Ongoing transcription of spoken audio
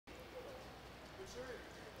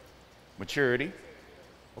Maturity.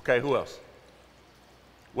 Okay, who else?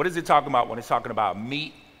 What is it talking about when it's talking about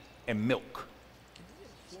meat and milk?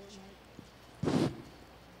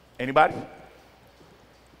 Anybody?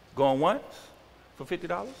 Going once for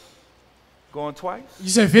 $50? Going twice? You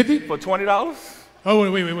said 50? For $20?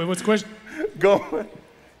 Oh, wait, what's the question? Going,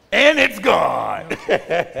 and it's gone.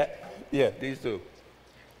 Yeah, these two.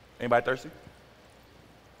 Anybody thirsty?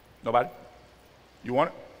 Nobody? You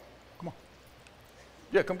want it? Come on.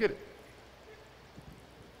 Yeah, come get it.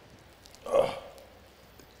 Ugh.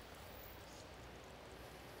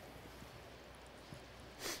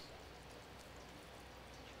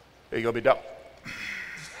 There you go, big dog.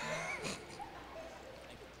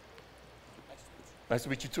 Nice to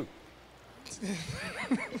meet you too.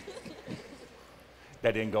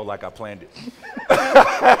 That didn't go like I planned it.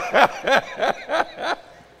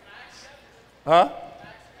 Huh?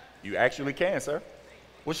 You actually can, sir.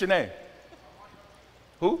 What's your name?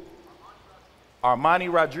 Who?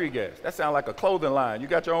 Armani Rodriguez. That sounds like a clothing line. You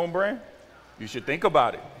got your own brand? You should think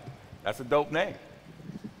about it. That's a dope name.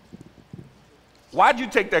 Why'd you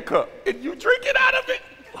take that cup? And you drink it out of it?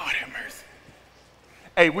 Lord have mercy.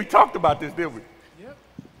 Hey, we talked about this, didn't we? Yep.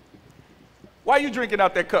 Why you drinking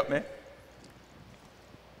out that cup, man?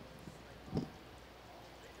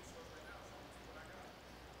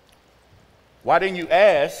 Why didn't you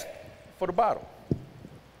ask for the bottle?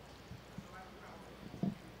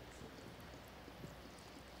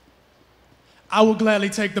 I will gladly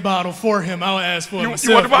take the bottle for him. I'll ask for it myself.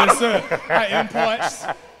 You want the bottle? Yes, sir. I am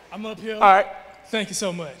parched. I'm uphill. All right. Thank you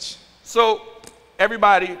so much. So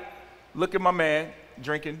everybody, look at my man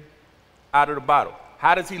drinking out of the bottle.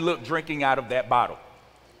 How does he look drinking out of that bottle?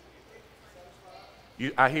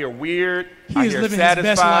 I hear weird. I hear living satisfied.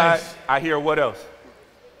 his best life. I hear what else?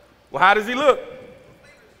 Well, how does he look?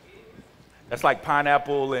 That's like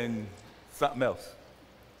pineapple and something else,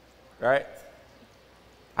 right?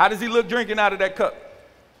 How does he look drinking out of that cup?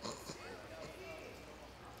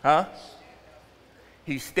 Huh?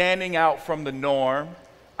 He's standing out from the norm.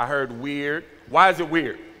 I heard weird. Why is it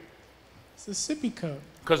weird? It's a sippy cup.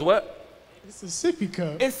 Because what? It's a sippy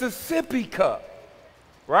cup. It's a sippy cup,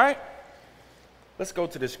 right? Let's go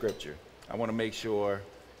to the scripture. I want to make sure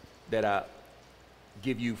that I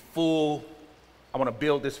give you full, I want to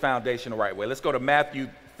build this foundation the right way. Let's go to Matthew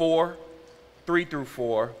 4, 3 through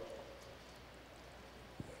 4.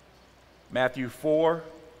 Matthew 4,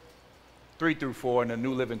 3 through 4 in the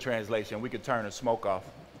New Living Translation. We could turn the smoke off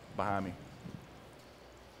behind me.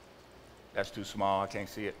 That's too small, I can't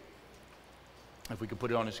see it. If we could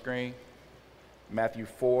put it on the screen. Matthew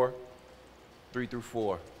 4, 3 through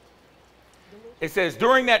 4. It says,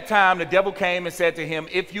 during that time, the devil came and said to him,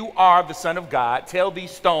 if you are the Son of God, tell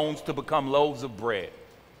these stones to become loaves of bread.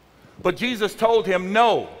 But Jesus told him,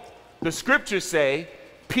 no, the scriptures say,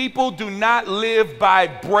 people do not live by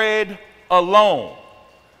bread alone,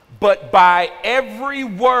 but by every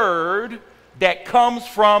word that comes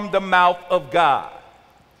from the mouth of God.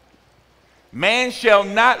 Man shall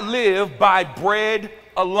not live by bread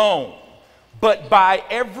alone, but by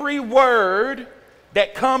every word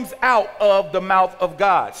that comes out of the mouth of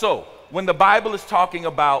God. So, when the Bible is talking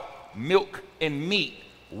about milk and meat,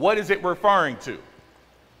 what is it referring to?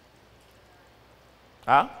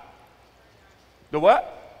 Huh? The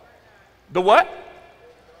what? The what?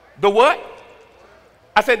 The what?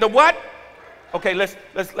 I said the what? Okay, let's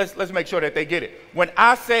make sure that they get it. When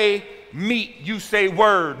I say meat, you say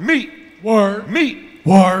word. Meat. Word. Meat.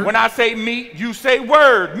 Word. When I say meat, you say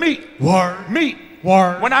word. Meat. Word. Meat.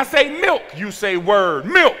 Word. When I say milk, you say word.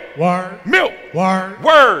 Milk. Word. Milk. Word.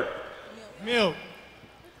 Word. Milk.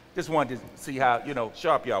 Just wanted to see how,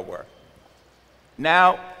 sharp y'all were.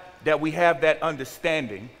 Now that we have that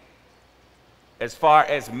understanding, as far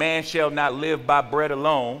as man shall not live by bread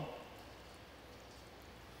alone,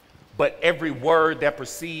 but every word that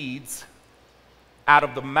proceeds out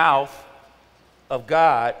of the mouth of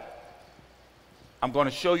God, I'm going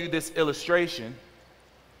to show you this illustration,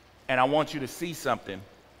 and I want you to see something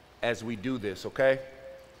as we do this, okay?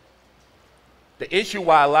 The issue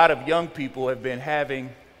why a lot of young people have been having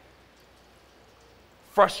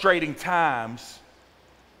frustrating times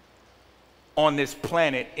on this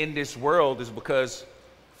planet, in this world, is because,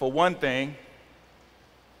 for one thing,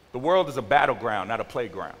 the world is a battleground, not a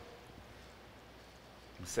playground.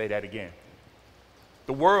 Let me say that again.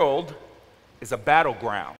 The world is a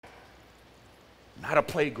battleground, not a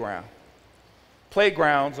playground.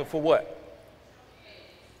 Playgrounds are for what?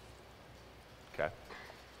 Okay.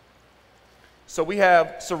 So we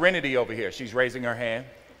have Serenity over here. She's raising her hand.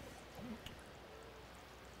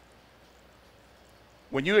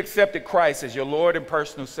 When you accepted Christ as your Lord and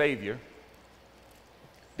personal Savior,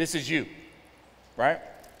 This is you, right?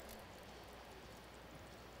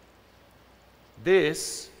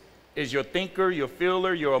 This is your thinker, your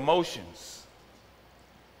feeler, your emotions.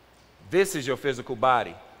 This is your physical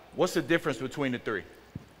body. What's the difference between the three?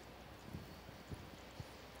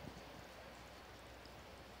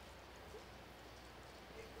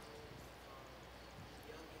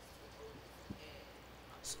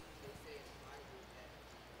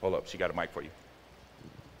 Hold up, she got a mic for you.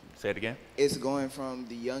 Say it again. It's going from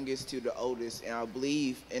the youngest to the oldest, and I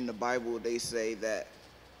believe in the Bible they say that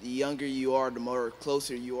the younger you are, the more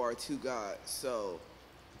closer you are to God. So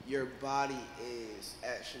your body is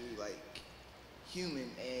actually like human,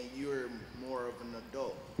 and you're more of an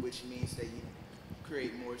adult, which means that you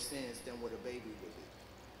create more sins than what a baby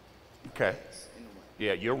would do. Okay.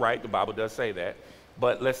 Yeah, you're right. The Bible does say that.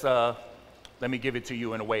 But let me give it to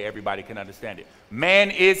you in a way everybody can understand it.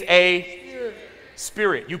 Man is a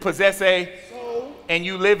spirit. You possess a soul, and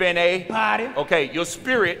you live in a body. Okay, your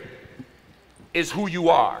spirit is who you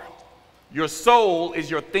are. Your soul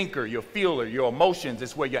is your thinker, your feeler, your emotions.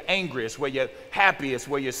 It's where you're angry, it's where you're happy, it's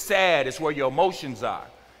where you're sad, it's where your emotions are.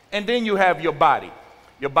 And then you have your body.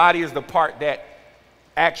 Your body is the part that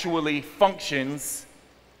actually functions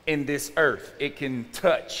in this earth. It can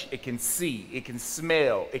touch, it can see, it can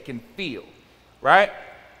smell, it can feel, right?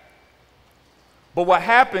 But what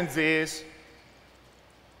happens is,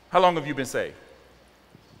 how long have you been saved?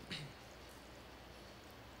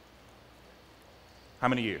 How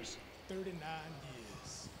many years? 39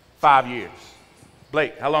 years. 5 years.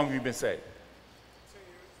 Blake, how long have you been saved?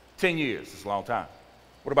 10 years. 10 years. It's a long time.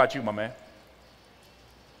 What about you, my man?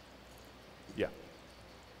 Yeah.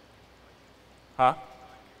 Huh?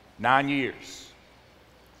 9 years.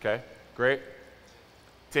 Okay, great.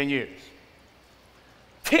 10 years.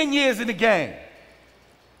 10 years in the game.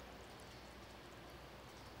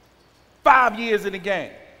 5 years in the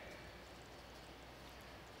game.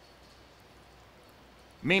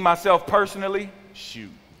 Me, myself, personally,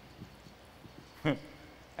 shoot.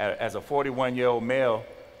 As a 41-year-old male,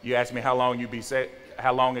 you ask me how long have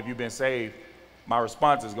you been saved? My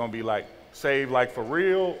response is going to be like, saved like for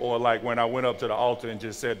real, or like when I went up to the altar and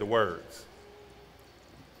just said the words.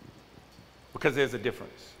 Because there's a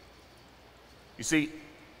difference. You see,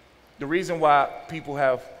 the reason why people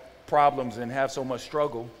have problems and have so much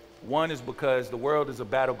struggle, one is because the world is a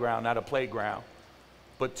battleground, not a playground.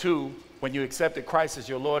 But two, when you accepted Christ as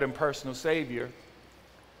your Lord and personal Savior,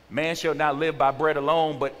 man shall not live by bread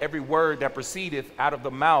alone, but every word that proceedeth out of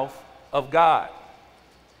the mouth of God.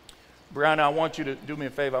 Brianna, I want you to do me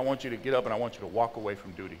a favor. I want you to get up and I want you to walk away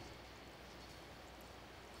from duty.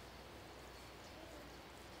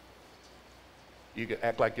 You can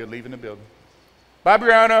act like you're leaving the building. Bye,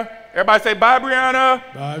 Brianna. Everybody say bye,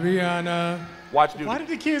 Brianna. Bye, Brianna. Watch duty. Why did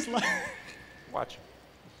the kids laugh? Watch.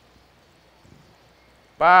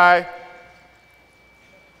 Bye.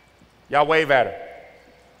 Y'all wave at her.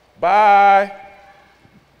 Bye.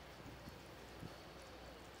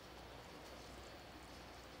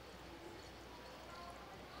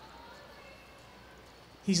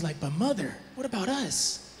 He's like, but mother, what about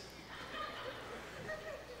us?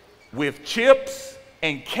 With chips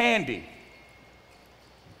and candy.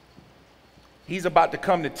 He's about to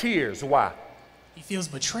come to tears. Why? He feels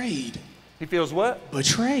betrayed. He feels what?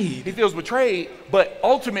 Betrayed. He feels betrayed, but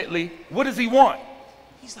ultimately, what does he want?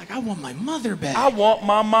 He's like, I want my mother back. I want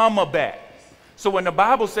my mama back. So when the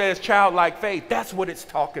Bible says childlike faith, that's what it's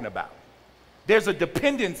talking about. There's a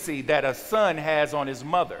dependency that a son has on his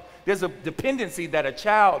mother. There's a dependency that a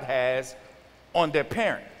child has on their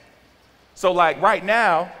parent. So like right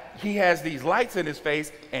now, he has these lights in his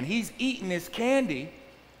face and he's eating his candy,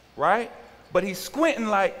 right? But he's squinting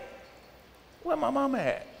like, where my mama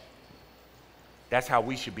at? That's how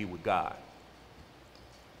we should be with God.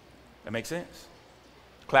 That makes sense?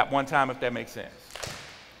 Clap one time if that makes sense.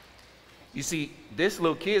 You see, this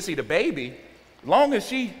little kid, see the baby, long as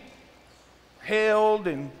she held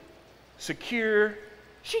and secure,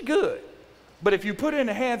 she good. But if you put her in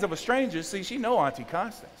the hands of a stranger, see, she know Auntie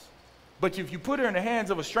Constance. But if you put her in the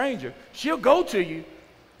hands of a stranger, she'll go to you,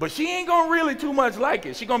 but she ain't gonna really too much like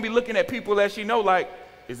it. She gonna be looking at people that she know like,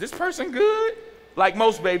 is this person good? Like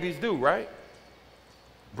most babies do, right?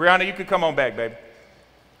 Brianna, you can come on back, baby.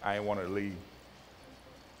 I ain't want her to leave.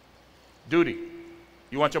 Duty,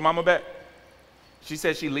 you want your mama back? She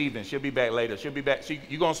said she leaving. She'll be back later. She'll be back.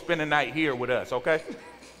 You gonna spend the night here with us, okay?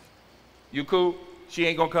 You cool? She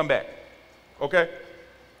ain't gonna come back, okay?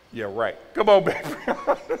 Yeah, right. Come on back.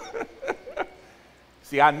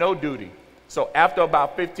 See, I know Duty. So after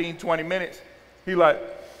about 15, 20 minutes, he like,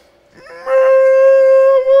 I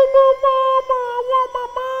want my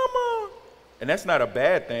mama. And that's not a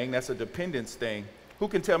bad thing, that's a dependence thing. Who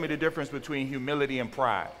can tell me the difference between humility and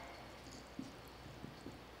pride?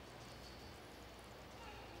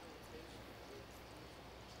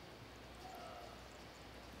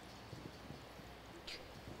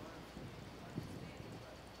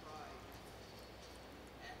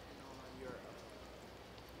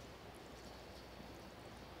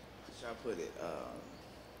 I put it,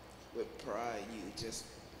 with pride,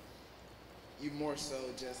 you more so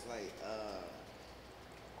just like,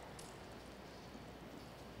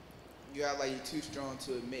 you act like you're too strong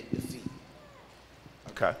to admit defeat.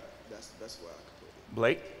 Okay. That's where I could put it.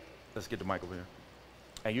 Blake, let's get the mic over here.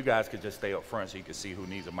 And you guys could just stay up front so you can see who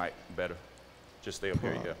needs a mic better. Just stay up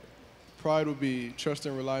here, yeah. Pride would be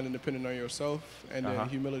trusting, relying, and depending on yourself, and then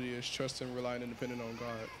humility is trusting, relying, and depending on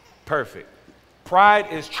God. Perfect.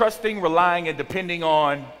 Pride is trusting, relying, and depending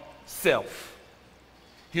on self.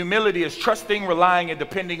 Humility is trusting, relying, and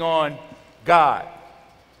depending on God.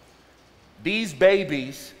 These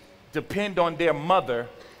babies depend on their mother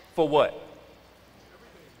for what?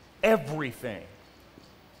 Everything.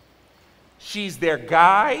 She's their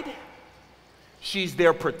guide. She's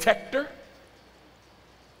their protector.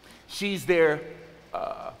 She's their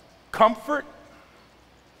comfort.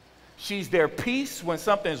 She's their peace when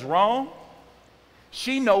something's wrong.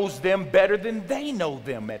 She knows them better than they know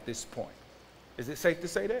them at this point. Is it safe to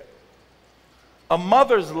say that? A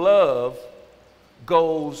mother's love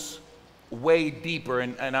goes way deeper,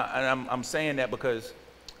 and I'm saying that because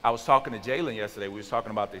I was talking to Jalen yesterday. We was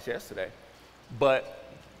talking about this yesterday. But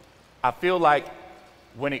I feel like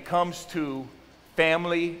when it comes to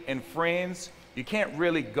family and friends, you can't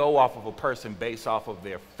really go off of a person based off of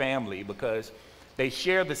their family because they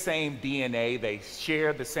share the same DNA, they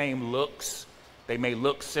share the same looks. They may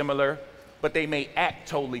look similar, but they may act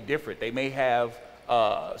totally different. They may have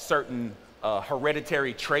certain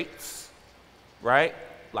hereditary traits, right?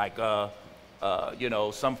 Like, you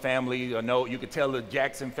know, some family, you could tell the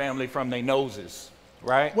Jackson family from their noses,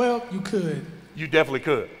 right? Well, you could. You definitely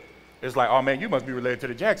could. It's like, oh man, you must be related to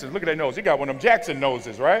the Jacksons. Look at that nose. He got one of them Jackson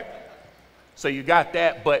noses, right? So you got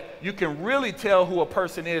that, but you can really tell who a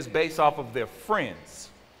person is based off of their friends.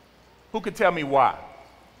 Who could tell me why?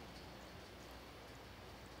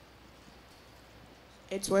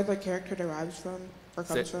 It's where the character derives from or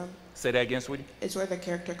comes from. Say that again, sweetie. It's where the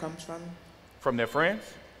character comes from. From their friends?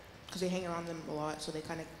 Because they hang around them a lot, so they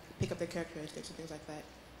kind of pick up their characteristics and things like that.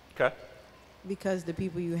 Okay. Because the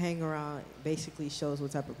people you hang around basically shows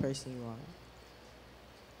what type of person you are.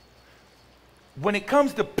 When it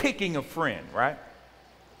comes to picking a friend, right?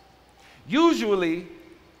 Usually,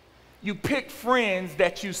 you pick friends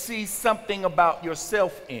that you see something about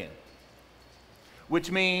yourself in,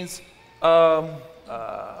 which means, how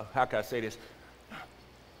can I say this?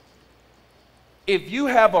 If you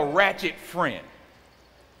have a ratchet friend,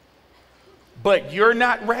 but you're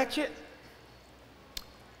not ratchet,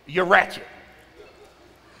 you're ratchet.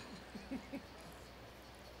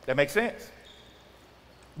 That makes sense?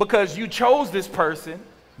 Because you chose this person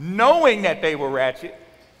knowing that they were ratchet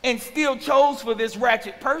and still chose for this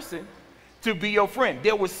ratchet person to be your friend.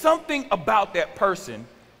 There was something about that person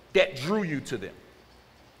that drew you to them.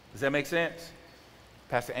 Does that make sense?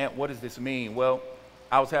 Pastor Ant, what does this mean? Well,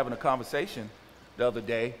 I was having a conversation the other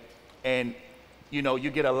day, and you know, you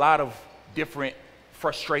get a lot of different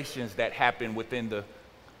frustrations that happen within the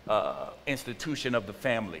institution of the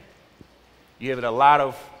family. You have a lot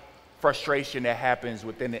of frustration that happens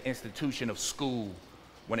within the institution of school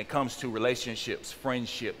when it comes to relationships,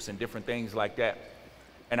 friendships, and different things like that.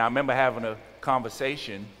 And I remember having a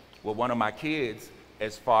conversation with one of my kids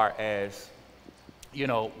as far as, you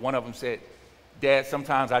know, one of them said, Dad,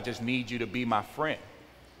 sometimes I just need you to be my friend.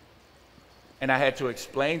 And I had to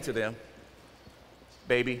explain to them,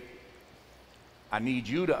 baby, I need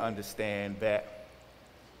you to understand that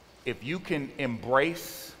if you can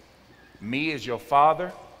embrace me as your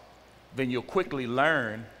father, then you'll quickly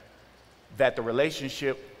learn that the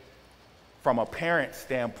relationship from a parent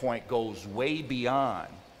standpoint goes way beyond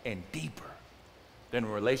and deeper than a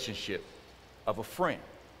relationship of a friend.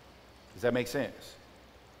 Does that make sense?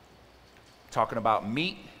 Talking about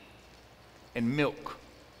meat and milk.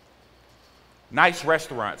 Nice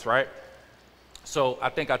restaurants, right? So I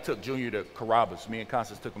think I took Junior to Carrabba's. Me and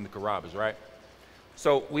Constance took him to Carrabba's, right?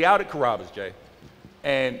 So we out at Carrabba's, Jay.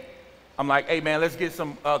 And I'm like, hey man, let's get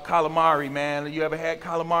some calamari, man. You ever had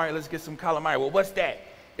calamari? Let's get some calamari. Well, what's that?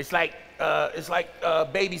 It's like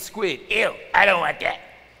baby squid. Ew, I don't want that.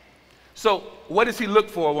 So what does he look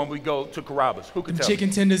for when we go to Carrabba's? Who can tell me?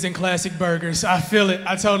 Chicken tenders and classic burgers. I feel it.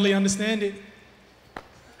 I totally understand it.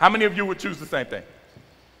 How many of you would choose the same thing?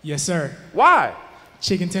 Yes, sir. Why?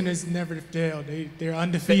 Chicken tenders never fail. They're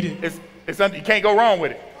undefeated. You can't go wrong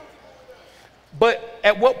with it. But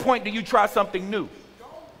at what point do you try something new?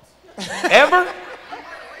 Ever?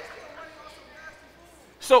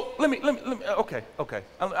 So let me, okay.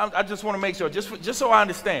 I just want to make sure, just so I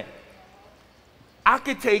understand. I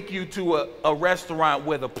could take you to a restaurant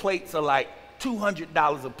where the plates are like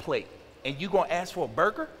 $200 a plate, and you gonna ask for a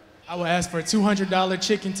burger? I will ask for $200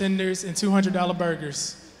 chicken tenders and $200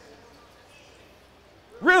 burgers.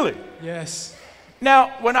 Really? Yes.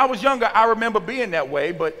 Now, when I was younger, I remember being that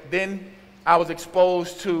way, but then I was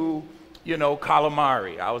exposed to,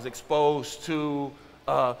 calamari. I was exposed to,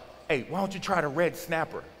 hey, why don't you try the red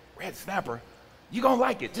snapper? Red snapper? You gonna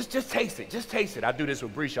like it. Just taste it. Just taste it. I do this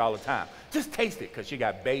with Brisha all the time. Just taste it, because she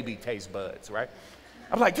got baby taste buds, right?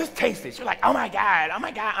 I was like, just taste it. She's like, oh my God,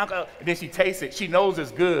 Uncle. And then she tastes it. She knows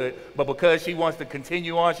it's good, but because she wants to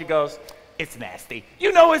continue on, she goes, it's nasty.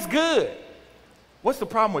 You know it's good. What's the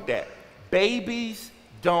problem with that? Babies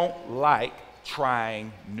don't like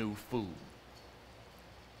trying new food.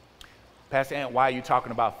 Pastor Ant, why are you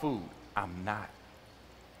talking about food? I'm not.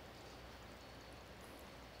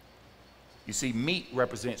 You see, meat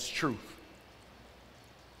represents truth.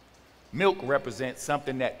 Milk represents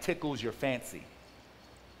something that tickles your fancy.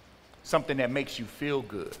 Something that makes you feel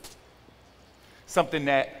good. Something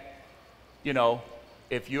that,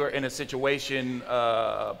 if you're in a situation,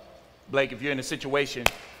 Blake, if you're in a situation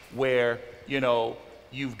where,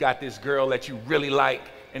 you've got this girl that you really like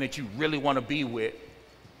and that you really want to be with,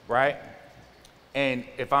 right? And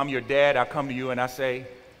if I'm your dad, I come to you and I say,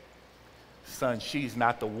 son, she's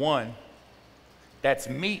not the one. That's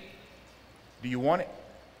meat. Do you want it?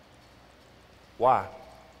 Why?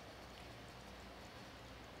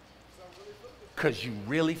 Because you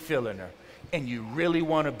really feeling her and you really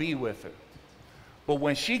want to be with her. But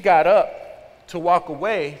when she got up to walk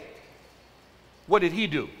away, what did he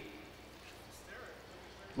do?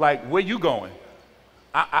 Like, where you going?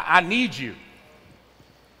 I need you.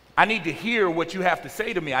 I need to hear what you have to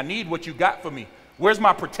say to me. I need what you got for me. Where's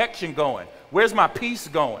my protection going? Where's my peace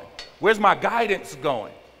going? Where's my guidance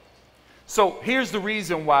going? So here's the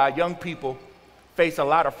reason why young people face a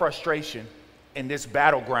lot of frustration in this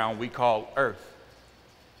battleground we call Earth.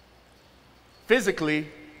 Physically,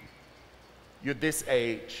 you're this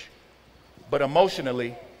age, but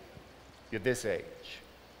emotionally, you're this age.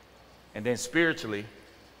 And then spiritually,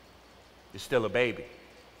 you're still a baby.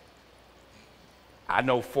 I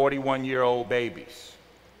know 41-year-old babies.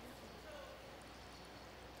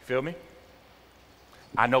 Feel me?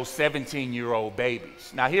 I know 17-year-old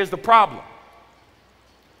babies. Now here's the problem.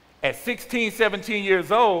 At 16, 17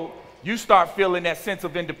 years old, you start feeling that sense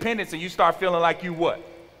of independence and you start feeling like you what?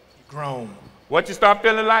 You're grown. What you start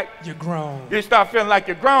feeling like? You're grown. You start feeling like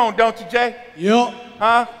you're grown, don't you, Jay? Yup.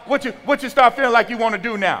 Huh? What you start feeling like you want to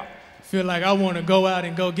do now? Feel like I want to go out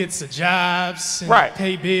and go get some jobs and right.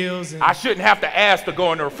 Pay bills. And I shouldn't have to ask to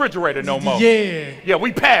go in the refrigerator no more. Yeah. Yeah,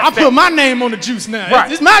 we passed I put my name on the juice now.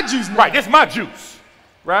 Right. It's my juice now. Right, it's my juice.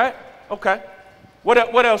 Right? Okay.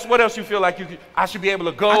 What else you feel like I should be able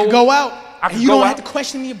to go? I can go out. And you don't have to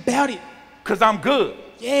question me about it. Because I'm good.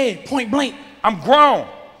 Yeah, point blank. I'm grown.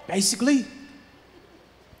 Basically.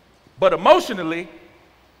 But emotionally,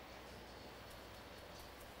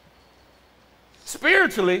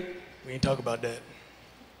 spiritually, we ain't talk about that.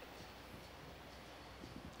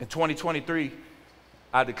 In 2023,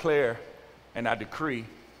 I declare and I decree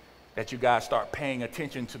that you guys start paying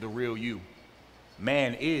attention to the real you.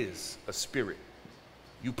 Man is a spirit.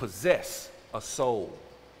 You possess a soul,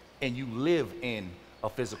 and you live in a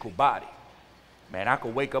physical body. Man, I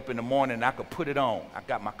could wake up in the morning and I could put it on. I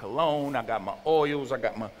got my cologne, I got my oils, I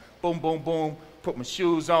got my boom, boom, boom, put my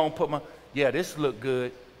shoes on, this look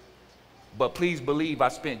good. But please believe I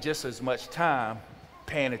spent just as much time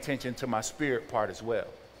paying attention to my spirit part as well.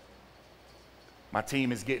 My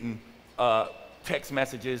team is getting text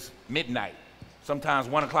messages midnight, sometimes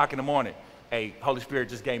 1 o'clock in the morning. Hey, Holy Spirit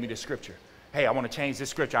just gave me this scripture. Hey, I want to change this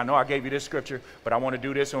scripture. I know I gave you this scripture, but I want to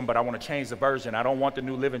do this one, but I want to change the version. I don't want the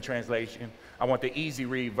New Living Translation. I want the easy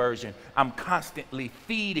read version. I'm constantly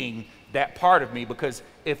feeding that part of me, because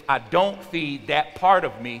if I don't feed that part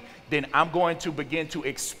of me, then I'm going to begin to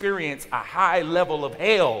experience a high level of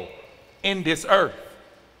hell in this earth.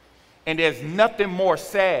 And there's nothing more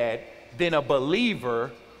sad than a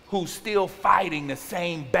believer who's still fighting the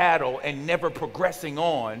same battle and never progressing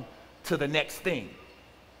on to the next thing.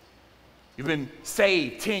 You've been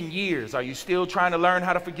saved 10 years. Are you still trying to learn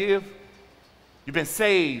how to forgive? You've been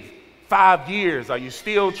saved 5 years. Are you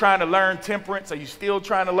still trying to learn temperance? Are you still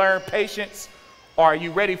trying to learn patience? Or are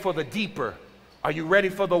you ready for the deeper? Are you ready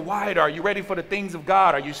for the wider? Are you ready for the things of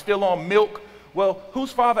God? Are you still on milk, Well,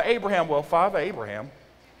 who's Father Abraham? Well, Father Abraham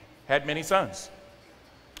had many sons.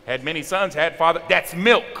 Had many sons, had father. That's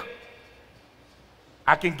milk.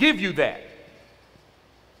 I can give you that.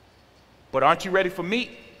 But aren't you ready for meat?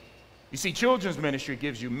 You see, children's ministry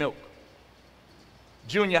gives you milk.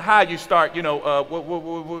 Junior high, you start, you know,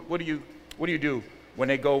 what do you do when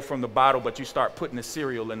they go from the bottle, but you start putting the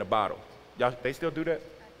cereal in the bottle? Y'all, they still do that?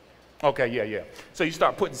 Okay, yeah. So you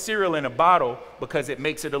start putting cereal in a bottle because it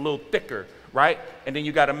makes it a little thicker, right? And then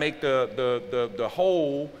you got to make the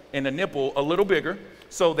hole in the nipple a little bigger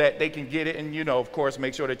so that they can get it, and, you know, of course,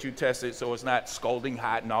 make sure that you test it so it's not scalding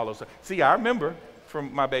hot and all those stuff. See, I remember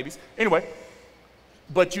from my babies. Anyway,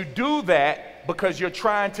 but you do that because you're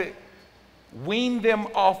trying to wean them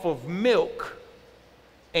off of milk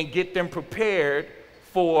and get them prepared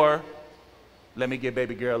for, let me give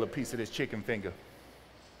baby girl a piece of this chicken finger.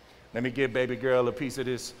 Let me give baby girl a piece of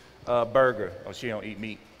this burger. Oh, she don't eat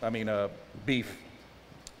meat. I mean beef.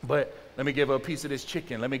 But let me give her a piece of this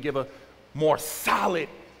chicken. Let me give her more solid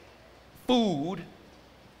food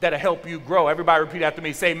that'll help you grow. Everybody repeat after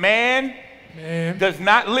me. Say, man does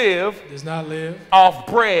not live off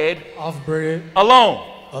bread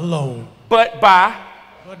alone. But by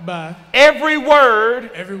every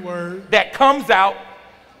word that comes out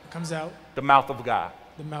the mouth of God.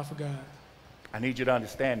 I need you to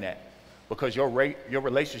understand that, because your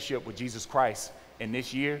relationship with Jesus Christ in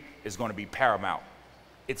this year is going to be paramount.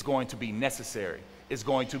 It's going to be necessary. It's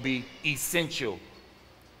going to be essential,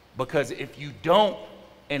 because if you don't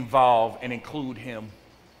involve and include him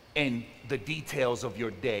in the details of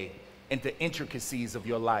your day and the intricacies of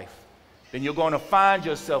your life, then you're going to find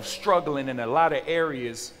yourself struggling in a lot of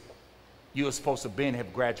areas you were supposed to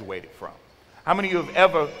have graduated from. How many of you have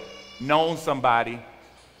ever known somebody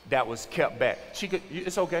that was kept back?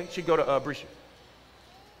 It's okay. She go to Brisha.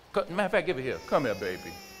 Matter of fact, give it here. Come here,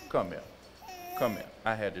 baby. Come here. Come here.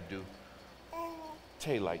 I had to do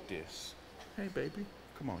Tay like this. Hey, baby.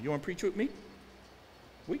 Come on. You want to preach with me?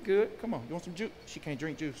 We good. Come on. You want some juice? She can't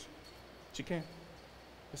drink juice. She can.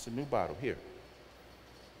 It's a new bottle. Here.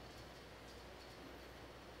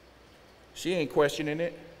 She ain't questioning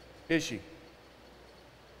it, is she?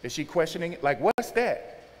 Is she questioning it? Like, what's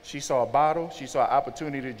that? She saw a bottle. She saw an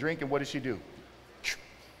opportunity to drink, and what did she do?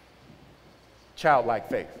 Childlike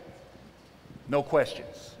faith. No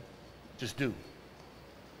questions. Just do.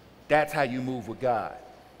 That's how you move with God.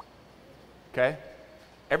 Okay?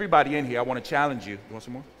 Everybody in here, I want to challenge you. You want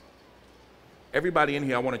some more? Everybody in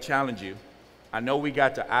here, I want to challenge you. I know we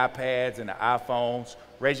got the iPads and the iPhones.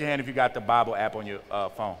 Raise your hand if you got the Bible app on your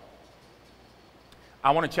phone. I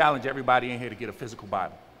want to challenge everybody in here to get a physical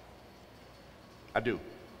Bible. I do.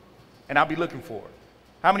 And I'll be looking for it.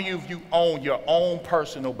 How many of you own your own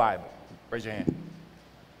personal Bible? Raise your hand.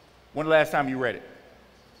 When the last time you read it?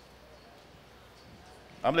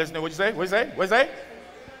 I'm listening. What'd you say? What'd you say? What'd you say?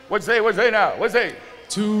 What'd you say? What'd you say now? What'd you say?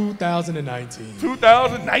 2019.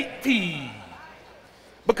 2019.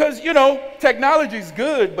 Because, you know, technology's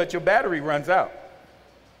good, but your battery runs out.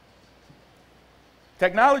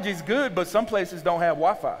 Technology's good, but some places don't have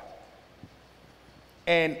Wi-Fi.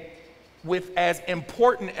 And with as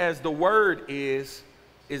important as the word is,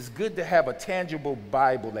 it's good to have a tangible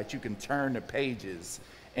Bible that you can turn the pages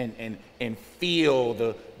and feel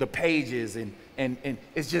the pages, and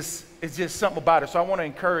it's just something about it. So I want to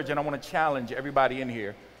encourage and I want to challenge everybody in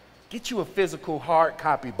here. Get you a physical hard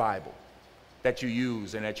copy Bible that you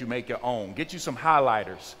use and that you make your own. Get you some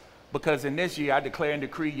highlighters, because in this year I declare and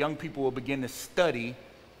decree young people will begin to study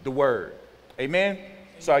the word. Amen?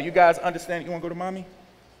 So are you guys understand? You want to go to mommy?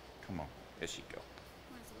 Come on. There she go.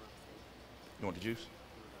 You want the juice?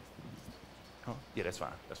 Oh, yeah, that's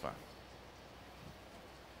fine. That's fine.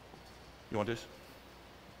 You want this?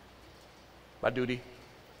 By duty.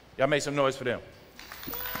 Y'all make some noise for them.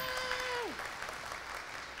 You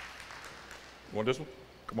want this one?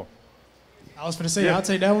 Come on. I was going to say, yeah. I'll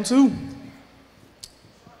take that one too.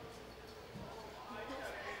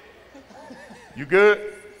 You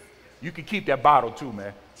good? You can keep that bottle too,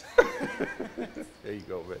 man. There you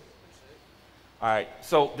go, man. All right,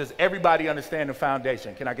 so does everybody understand the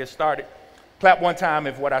foundation? Can I get started? Clap one time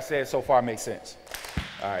if what I said so far makes sense.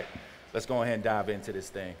 All right, let's go ahead and dive into this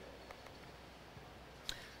thing.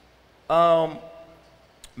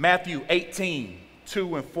 Matthew 18,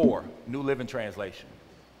 2 and 4, New Living Translation.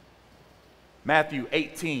 Matthew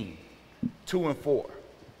 18, 2 and 4,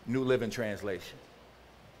 New Living Translation.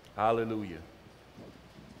 Hallelujah.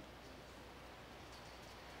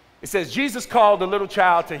 It says, Jesus called the little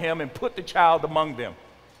child to him and put the child among them.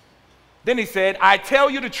 Then he said, I tell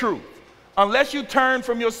you the truth, unless you turn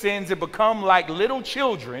from your sins and become like little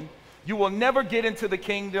children, you will never get into the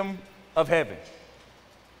kingdom of heaven.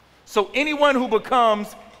 So anyone who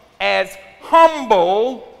becomes as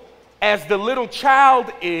humble as the little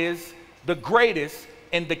child is, the greatest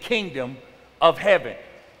in the kingdom of heaven.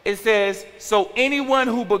 It says, so anyone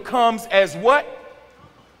who becomes as what?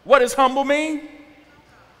 What does humble mean?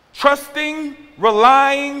 Trusting,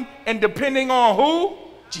 relying, and depending on who?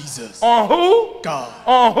 Jesus. On who? God.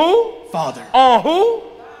 On who? Father. On who?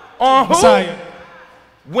 On who? Messiah.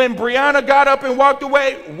 When Brianna got up and walked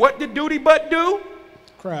away, what did Duty Butt do?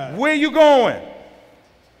 Cry. Where you going?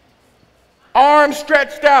 Arms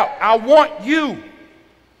stretched out. I want you.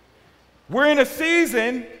 We're in a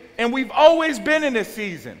season, and we've always been in this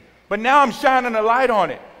season, but now I'm shining a light on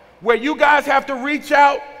it, where you guys have to reach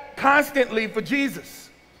out constantly for Jesus.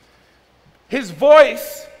 His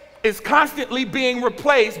voice is constantly being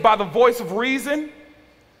replaced by the voice of reason,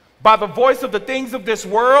 by the voice of the things of this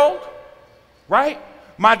world, right?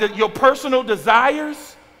 Your personal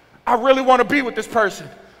desires. I really want to be with this person.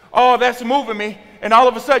 Oh, that's moving me. And all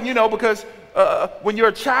of a sudden, you know, because when you're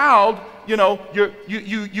a child, you know,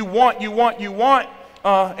 you want,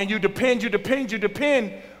 and you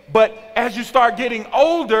depend. But as you start getting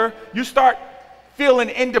older, you start feeling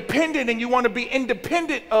independent, and you want to be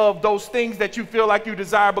independent of those things that you feel like you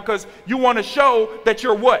desire, because you want to show that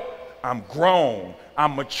you're what? I'm grown,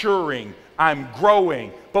 I'm maturing, I'm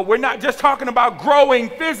growing. But we're not just talking about growing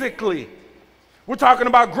physically. We're talking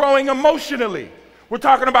about growing emotionally. We're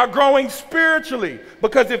talking about growing spiritually.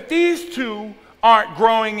 Because if these two aren't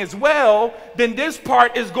growing as well, then this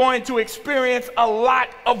part is going to experience a lot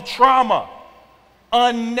of trauma,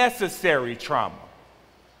 unnecessary trauma.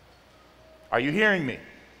 Are you hearing me?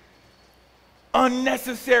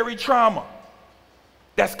 Unnecessary trauma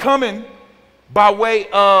that's coming by way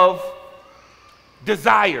of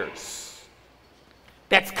desires.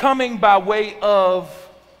 That's coming by way of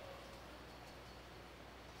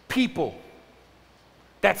people.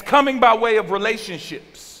 That's coming by way of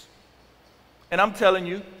relationships. And I'm telling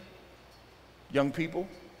you, young people,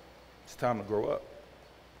 it's time to grow up.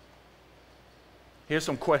 Here's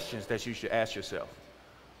some questions that you should ask yourself.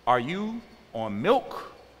 Are you on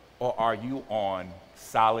milk or are you on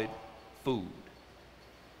solid food?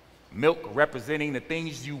 Milk representing the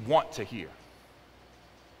things you want to hear.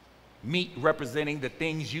 Meat representing the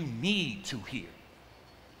things you need to hear.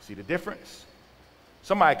 See the difference?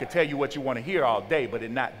 Somebody could tell you what you want to hear all day, but it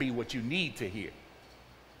not be what you need to hear.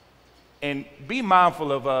 And be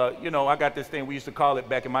mindful of, you know, I got this thing, we used to call it,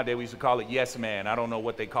 back in my day, we used to call it yes man. I don't know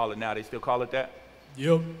what they call it now. They still call it that?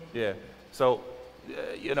 Yep. Yeah. So,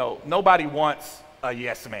 you know, nobody wants a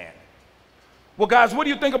yes man. Well, guys, what do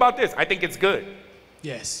you think about this? I think it's good.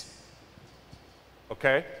 Yes.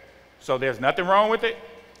 Okay? So there's nothing wrong with it?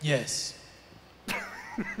 Yes.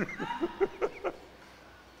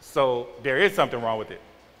 So there is something wrong with it?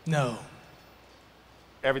 No.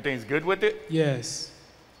 Everything's good with it? Yes.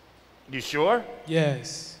 You sure?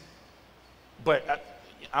 Yes. But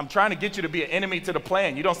I'm trying to get you to be an enemy to the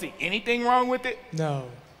plan. You don't see anything wrong with it? No.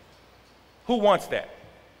 Who wants that?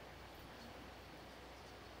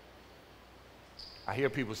 I hear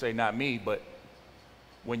people say, not me, but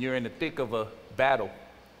when you're in the thick of a battle,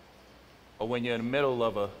 or when you're in the middle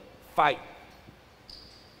of a fight,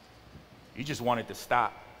 you just want it to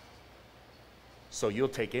stop. So you'll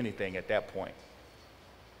take anything at that point.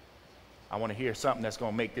 I want to hear something that's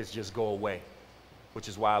going to make this just go away, which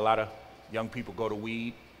is why a lot of young people go to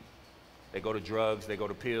weed, they go to drugs, they go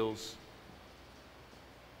to pills,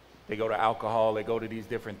 they go to alcohol, they go to these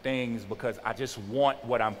different things, because I just want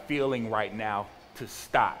what I'm feeling right now to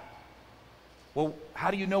stop. Well,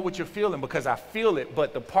 how do you know what you're feeling? Because I feel it,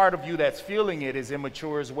 but the part of you that's feeling it is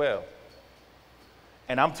immature as well.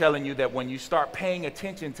 And I'm telling you that when you start paying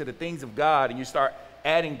attention to the things of God and you start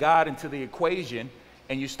adding God into the equation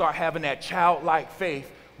and you start having that childlike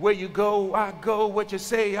faith, where you go, I go, what you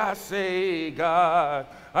say, I say, God,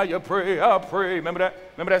 how you pray, I pray. Remember that?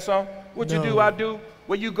 Remember that song? What you do, I do.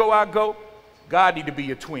 Where you go, I go. God need to be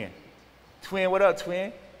your twin. Twin, what up,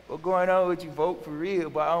 twin? What going on with you, folk? For real,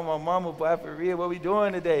 but I'm my mama, but for real, what we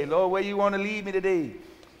doing today? Lord, where you want to lead me today?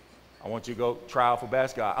 I want you to go try out for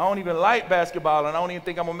basketball. I don't even like basketball, and I don't even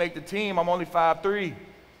think I'm going to make the team. I'm only 5'3". I'm going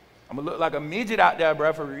to look like a midget out there,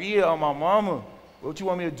 bro, for real, on my mama. What you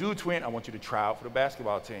want me to do, twin? I want you to try out for the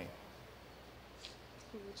basketball team.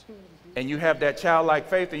 And you have that childlike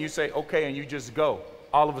faith, and you say, okay, and you just go.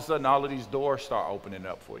 All of a sudden, all of these doors start opening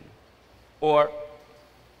up for you. Or,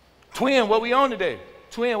 twin, what we on today?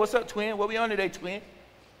 Twin, what's up, twin? What we on today, twin?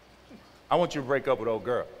 I want you to break up with old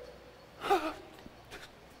girl.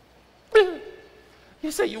 You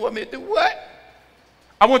say you want me to do what?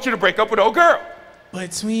 I want you to break up with old girl.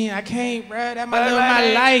 But twin, I can't, bruh. That my love of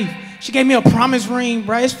my life. She gave me a promise ring,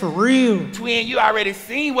 bruh. It's for real. Twin, you already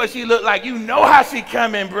seen what she look like. You know how she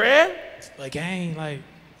coming, bruh. Like, I ain't like,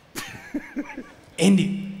 end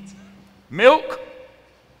it. Milk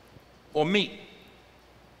or meat?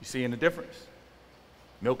 You seeing the difference?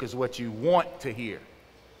 Milk is what you want to hear.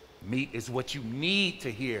 Meat is what you need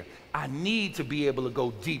to hear. I need to be able to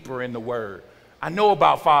go deeper in the word. I know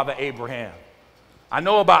about Father Abraham. I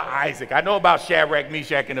know about Isaac. I know about Shadrach,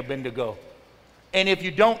 Meshach, and Abednego. And if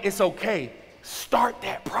you don't, it's okay. Start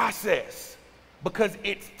that process because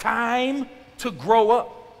it's time to grow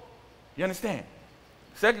up. You understand?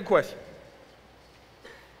 Second question.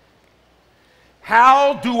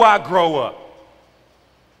 How do I grow up?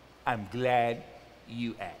 I'm glad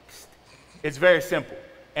you asked. It's very simple,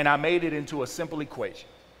 and I made it into a simple equation.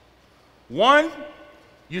 One,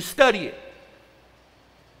 you study it.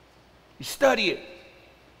 You study it.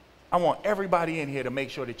 I want everybody in here to make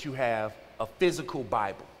sure that you have a physical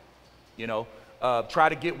Bible. You know, try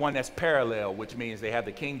to get one that's parallel, which means they have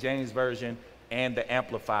the King James Version and the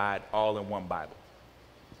Amplified all in one Bible.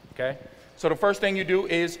 Okay? So the first thing you do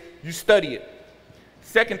is you study it.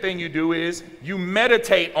 Second thing you do is you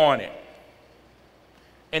meditate on it.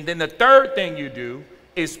 And then the third thing you do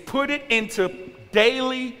is put it into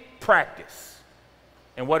daily practice.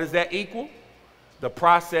 And what does that equal? The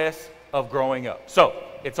process of growing up. So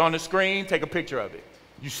it's on the screen. Take a picture of it.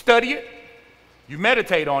 You study it, you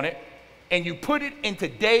meditate on it, and you put it into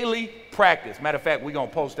daily practice. Matter of fact, we're going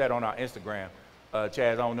to post that on our Instagram.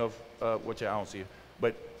 Chaz, I don't know if, I don't see it.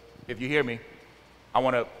 But if you hear me, I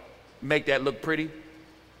want to make that look pretty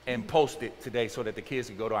and post it today so that the kids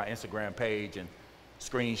can go to our Instagram page and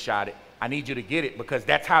screenshot it. I need you to get it because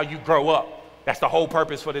that's how you grow up. That's the whole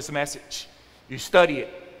purpose for this message. You study it,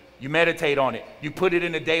 you meditate on it, you put it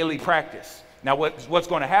in a daily practice. Now what's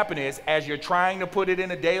going to happen is as you're trying to put it in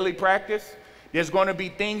a daily practice, there's going to be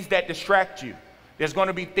things that distract you. There's going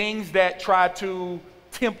to be things that try to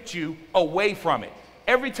tempt you away from it.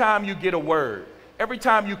 Every time you get a word, every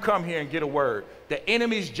time you come here and get a word, the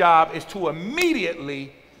enemy's job is to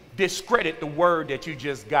immediately discredit the word that you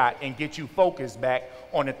just got and get you focused back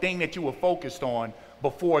on the thing that you were focused on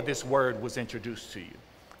before this word was introduced to you.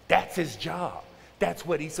 That's his job. That's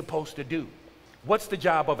what he's supposed to do. What's the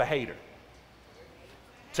job of a hater?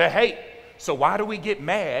 To hate. So why do we get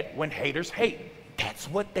mad when haters hate? That's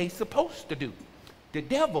what they supposed to do. The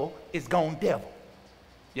devil is gonna devil.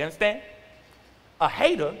 You understand? A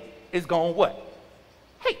hater is gonna what?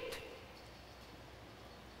 Hate.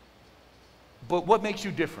 But what makes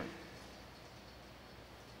you different?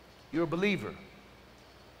 You're a believer.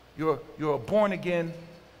 You're a born-again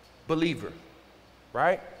believer,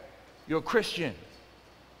 right? You're a Christian.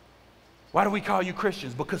 Why do we call you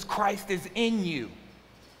Christians? Because Christ is in you,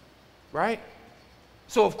 right?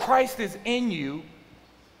 So if Christ is in you,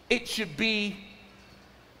 it should be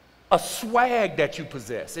a swag that you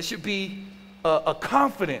possess. It should be a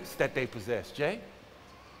confidence that they possess, Jay.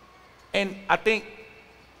 And I think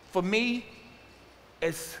for me,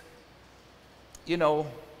 it's, you know,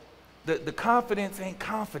 the confidence ain't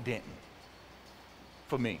confident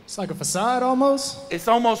for me. It's like a facade almost. It's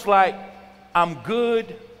almost like I'm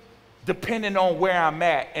good depending on where I'm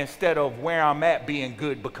at instead of where I'm at being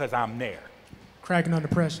good because I'm there. Cracking under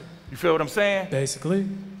pressure. You feel what I'm saying? Basically.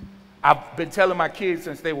 I've been telling my kids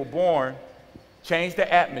since they were born, change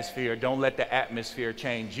the atmosphere. Don't let the atmosphere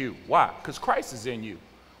change you. Why? Because Christ is in you.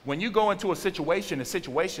 When you go into a situation, the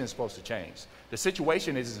situation is supposed to change. The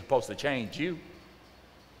situation isn't supposed to change you.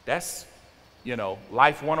 That's, you know,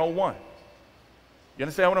 life 101. You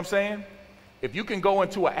understand what I'm saying? If you can go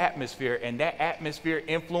into an atmosphere and that atmosphere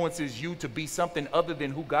influences you to be something other than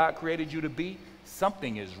who God created you to be,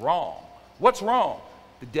 something is wrong. What's wrong?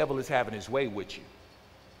 The devil is having his way with you.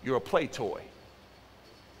 You're a play toy.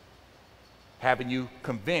 Having you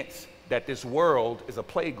convinced that this world is a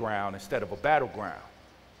playground instead of a battleground.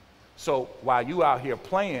 So while you out here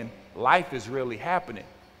playing, life is really happening.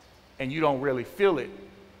 And you don't really feel it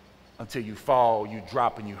until you fall, you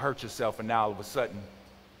drop, and you hurt yourself, and now all of a sudden,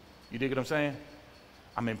 you dig what I'm saying?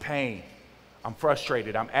 I'm in pain. I'm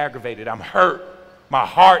frustrated. I'm aggravated. I'm hurt. My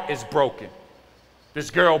heart is broken. This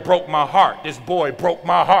girl broke my heart. This boy broke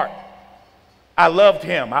my heart. I loved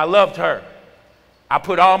him. I loved her. I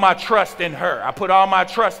put all my trust in her. I put all my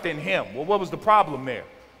trust in him. Well, what was the problem there?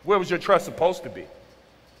 Where was your trust supposed to be?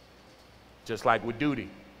 Just like with duty.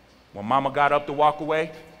 When mama got up to walk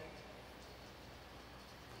away,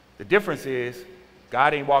 the difference is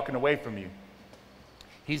God ain't walking away from you.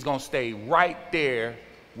 He's going to stay right there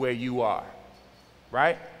where you are,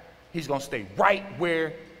 right? He's going to stay right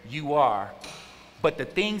where you are But the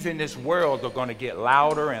things in this world are going to get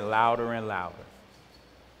louder and louder and louder.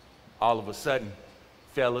 All of a sudden,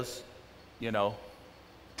 fellas, you know,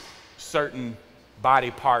 certain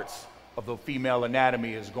body parts of the female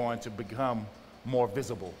anatomy is going to become more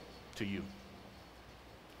visible to you.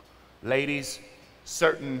 Ladies,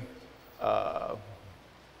 certain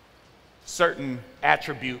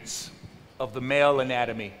attributes of the male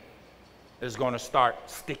anatomy is going to start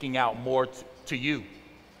sticking out more to you.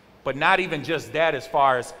 But not even just that, as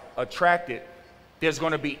far as attracted, there's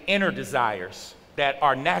going to be inner desires that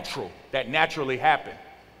are natural, that naturally happen.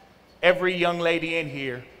 Every young lady in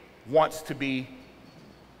here wants to be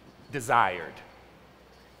desired.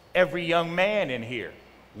 Every young man in here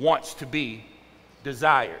wants to be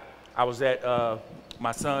desired. I was at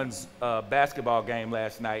my son's basketball game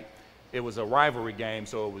last night. It was a rivalry game,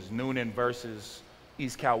 so it was Noonan versus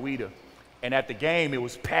East Coweta. And at the game, it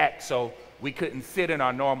was packed, so we couldn't sit in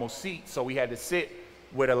our normal seats, so we had to sit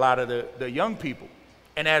with a lot of the young people.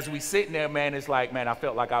 And as we sitting there, man, it's like, man, I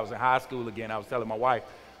felt like I was in high school again. I was telling my wife,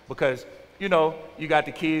 because, you know, you got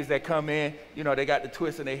the kids that come in, you know, they got the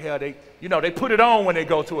twist in their hair. They, you know, they put it on when they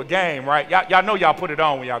go to a game, right? Y'all know y'all put it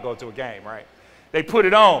on when y'all go to a game, right? They put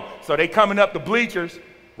it on. So they coming up the bleachers,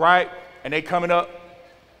 right? And they coming up,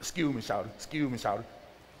 excuse me, shouter, excuse me, shouter,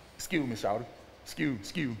 excuse me, shouter,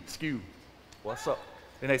 excuse. What's up?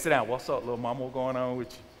 Then they sit down. What's up, little mama? What's going on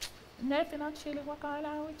with you? Nothing, I'm chilling. What's going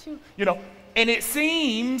on with you? You know, and it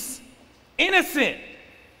seems innocent.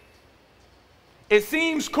 It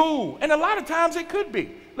seems cool. And a lot of times it could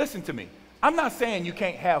be. Listen to me. I'm not saying you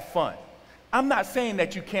can't have fun. I'm not saying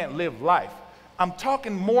that you can't live life. I'm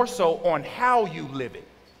talking more so on how you live it.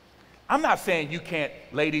 I'm not saying you can't,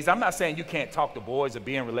 ladies, I'm not saying you can't talk to boys or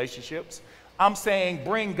be in relationships. I'm saying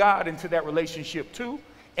bring God into that relationship too,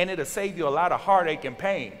 and it'll save you a lot of heartache and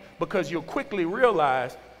pain, because you'll quickly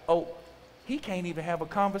realize, oh, he can't even have a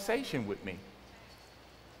conversation with me.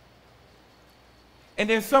 And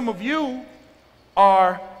then some of you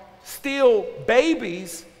are still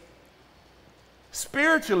babies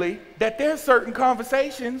spiritually, that there's certain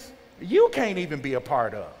conversations you can't even be a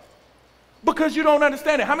part of because you don't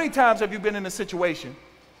understand it. How many times have you been in a situation,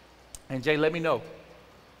 and Jay, let me know,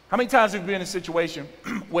 how many times have you been in a situation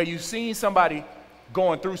where you've seen somebody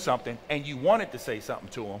going through something and you wanted to say something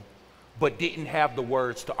to them but didn't have the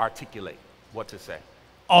words to articulate what to say?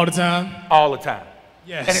 All the time? All the time.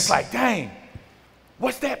 Yes. And it's like, dang,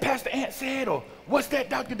 what's that Pastor Ant said? Or what's that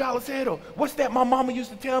Dr. Dollar said? Or what's that my mama used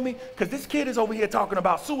to tell me? Because this kid is over here talking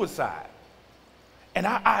about suicide. And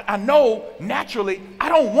I know naturally I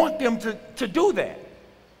don't want them to do that.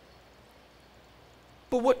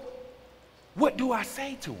 But what do I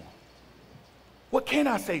say to them? What can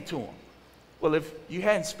I say to them? Well, if you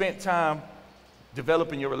hadn't spent time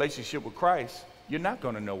developing your relationship with Christ, you're not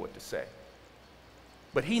going to know what to say.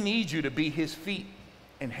 But he needs you to be his feet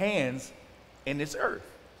and hands in this earth.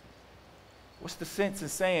 What's the sense in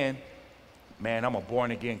saying, man, I'm a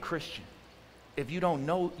born-again Christian, if you don't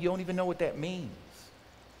know, you don't even know what that means?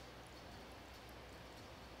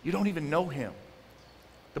 You don't even know him.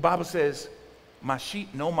 The Bible says, my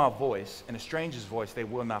sheep know my voice, and a stranger's voice they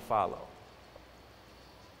will not follow.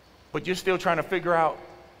 But you're still trying to figure out,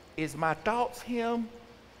 is my thoughts him?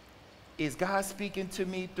 Is God speaking to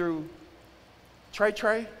me through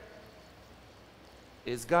Trey?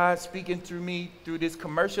 Is God speaking through me through this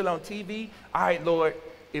commercial on TV? All right, Lord,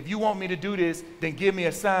 if you want me to do this, then give me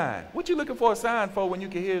a sign. What you looking for a sign for when you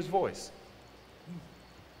can hear his voice?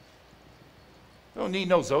 You don't need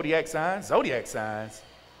no zodiac signs. Zodiac signs.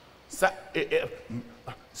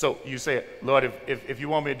 So you say, Lord, if you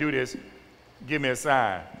want me to do this, give me a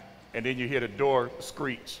sign. And then you hear the door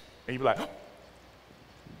screech. And you be like, oh,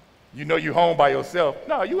 you know you home by yourself.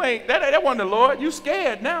 No, you ain't. That wasn't the Lord. You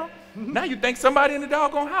scared now. Now you think somebody in the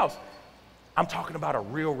doggone house. I'm talking about a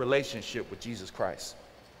real relationship with Jesus Christ.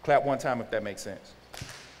 Clap one time if that makes sense.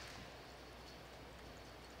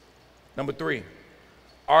 Number 3,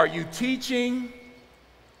 are you teaching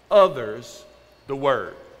others the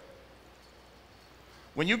word?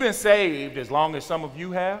 When you've been saved, as long as some of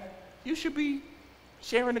you have, you should be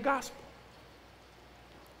sharing the gospel.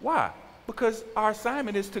 Why? Because our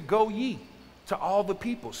assignment is to go ye to all the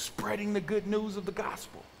people, spreading the good news of the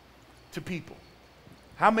gospel to people.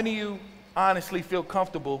 How many of you honestly feel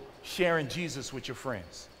comfortable sharing Jesus with your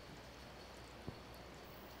friends?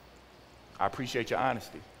 I appreciate your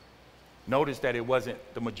honesty. Notice that it wasn't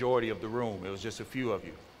the majority of the room. It was just a few of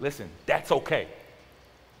you. Listen, that's okay.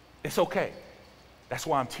 It's okay. That's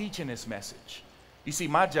why I'm teaching this message. You see,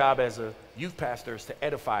 my job as a youth pastor is to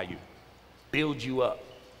edify you, build you up,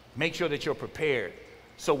 make sure that you're prepared.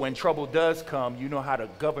 So when trouble does come, you know how to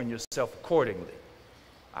govern yourself accordingly.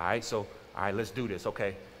 All right, so, all right, let's do this,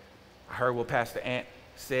 okay? I heard what Pastor Ant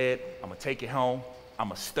said. I'm going to take it home. I'm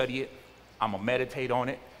going to study it. I'm going to meditate on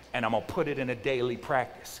it. And I'm going to put it in a daily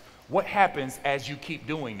practice. What happens as you keep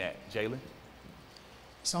doing that, Jalen?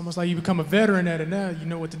 It's almost like you become a veteran at it now. You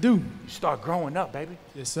know what to do. You start growing up, baby.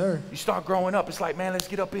 Yes, sir. You start growing up. It's like, man, let's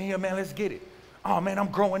get up in here, man, let's get it. Oh, man, I'm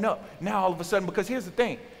growing up. Now, all of a sudden, because here's the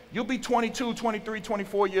thing. You'll be 22, 23,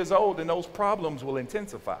 24 years old, and those problems will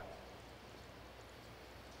intensify.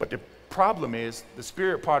 But the problem is the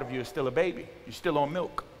spirit part of you is still a baby. You're still on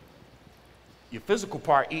milk. Your physical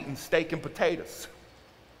part eating steak and potatoes.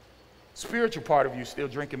 Spiritual part of you still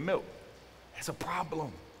drinking milk. It's a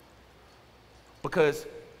problem. Because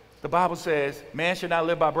the Bible says, man should not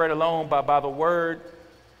live by bread alone, but by the word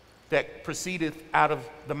that proceedeth out of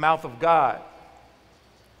the mouth of God.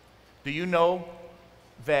 Do you know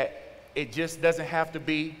that it just doesn't have to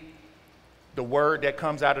be the word that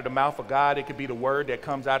comes out of the mouth of God? It could be the word that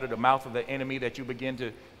comes out of the mouth of the enemy that you begin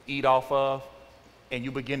to eat off of, and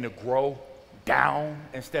you begin to grow down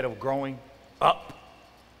instead of growing up.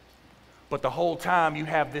 But the whole time you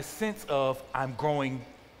have this sense of, I'm growing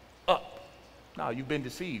up. No, you've been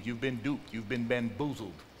deceived. You've been duped. You've been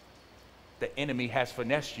bamboozled. The enemy has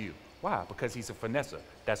finessed you. Why? Because he's a finesser.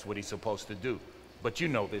 That's what he's supposed to do. But you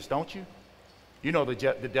know this, don't you? You know the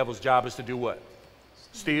devil's job is to do what?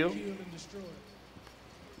 Steal? Kill and destroy.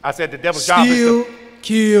 I said the devil's job is Steal, to...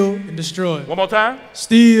 kill, and destroy. One more time?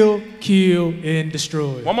 Steal, kill, and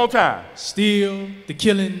destroy. One more time. Steal, the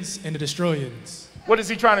killings, and the destroyings. What is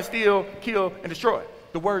he trying to steal, kill, and destroy?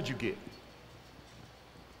 The word you get.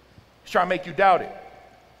 He's trying to make you doubt it.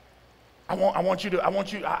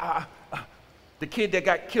 The kid that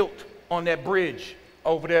got killed on that bridge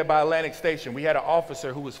over there by Atlantic Station, we had an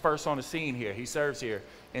officer who was first on the scene here. He serves here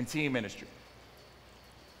in team ministry.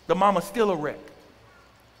 The mama's still a wreck.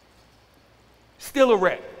 Still a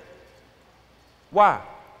wreck. Why?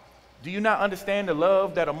 Do you not understand the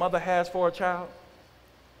love that a mother has for a child?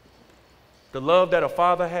 The love that a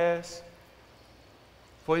father has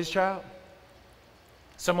for his child?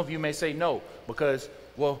 Some of you may say no, because,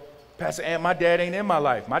 well, Pastor Ant, my dad ain't in my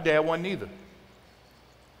life. My dad wasn't either.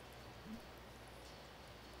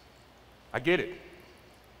 I get it.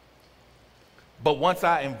 But once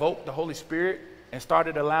I invoked the Holy Spirit and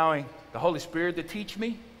started allowing the Holy Spirit to teach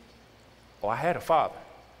me, I had a father.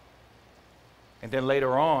 And then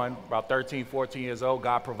later on, about 13, 14 years old,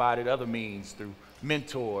 God provided other means through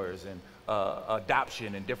mentors and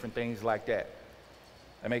adoption and different things like that.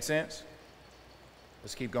 That make sense?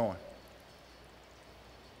 Let's keep going.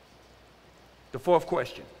 The fourth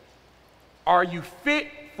question. Are you fit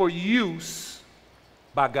for use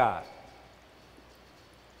by God?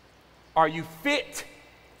 Are you fit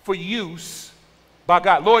for use by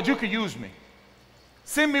God? Lord, you can use me.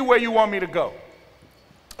 Send me where you want me to go.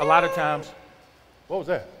 A lot of times, what was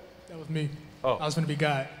that? That was me. Oh. I was going to be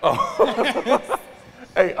God. Oh.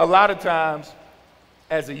 Hey, a lot of times,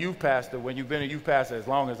 as a youth pastor, when you've been a youth pastor as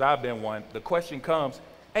long as I've been one, the question comes,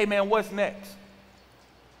 hey man, what's next?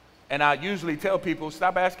 And I usually tell people,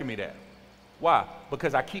 stop asking me that. Why?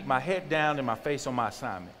 Because I keep my head down and my face on my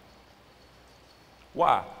assignment.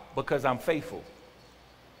 Why? Because I'm faithful.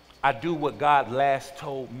 I do what God last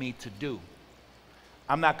told me to do.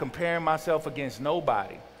 I'm not comparing myself against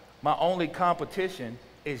nobody. My only competition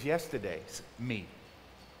is yesterday's me.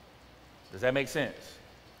 Does that make sense?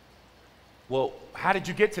 Well, how did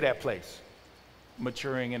you get to that place?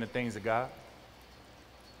 Maturing in the things of God.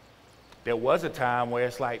 There was a time where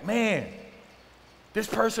it's like, man, this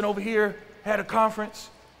person over here had a conference.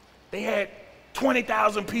 They had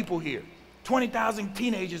 20,000 people here, 20,000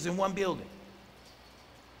 teenagers in one building.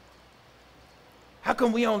 How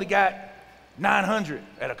come we only got 900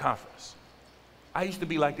 at a conference? I used to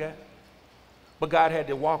be like that. But God had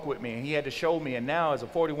to walk with me, and he had to show me. And now, as a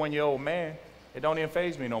 41-year-old man, it don't even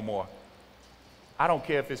faze me no more. I don't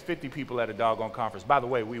care if it's 50 people at a doggone conference. By the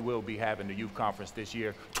way, we will be having the youth conference this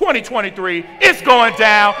year. 2023, it's going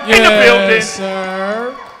down in the building. Yes,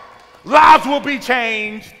 sir. Lives will be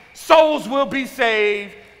changed. Souls will be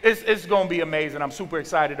saved. It's going to be amazing. I'm super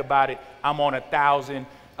excited about it. I'm on 1,000.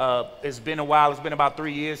 It's been a while. It's been about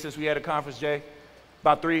 3 years since we had a conference, Jay.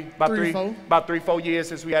 About 4 years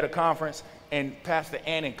since we had a conference. And Pastor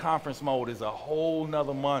Ann in conference mode is a whole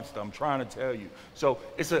nother monster, I'm trying to tell you. So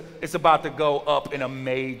it's about to go up in a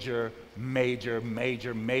major way.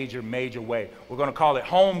 We're going to call it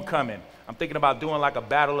Homecoming. I'm thinking about doing like a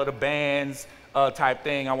Battle of the Bands type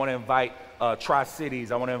thing. I want to invite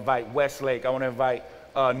Tri-Cities. I want to invite Westlake. I want to invite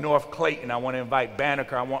North Clayton. I want to invite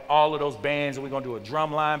Banneker. I want all of those bands, and we're going to do a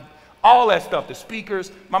drum line. All that stuff, the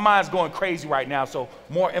speakers. My mind's going crazy right now, so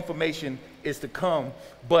more information is to come.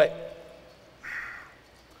 But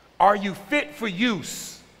are you fit for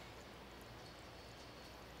use?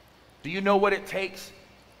 Do you know what it takes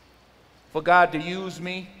for God to use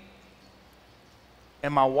me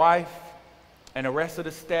and my wife and the rest of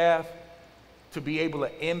the staff to be able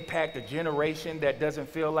to impact a generation that doesn't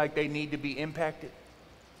feel like they need to be impacted?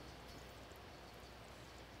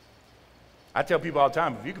 I tell people all the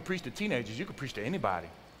time, if you can preach to teenagers, you can preach to anybody.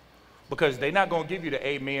 Because they're not going to give you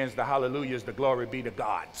the amens, the hallelujahs, the glory be to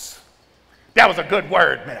God's. That was a good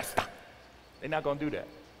word, minister. They're not going to do that.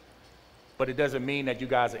 But it doesn't mean that you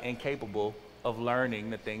guys are incapable of learning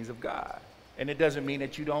the things of God. And it doesn't mean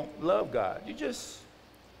that you don't love God. You're just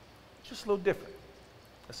a little different.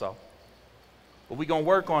 That's all. But we're going to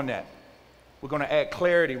work on that. We're going to add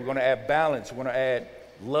clarity. We're going to add balance. We're going to add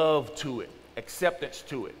love to it, acceptance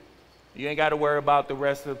to it. You ain't got to worry about the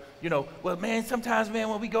rest of, well, man, sometimes, man,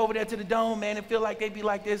 when we go over there to the dome, man, it feel like they be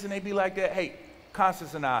like this and they be like that. Hey,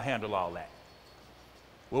 Constance and I'll handle all that.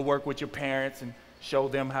 We'll work with your parents and show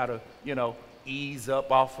them how to, ease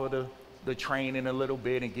up off of the training a little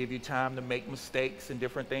bit and give you time to make mistakes and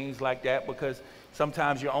different things like that, because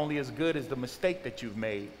sometimes you're only as good as the mistake that you've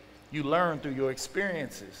made. You learn through your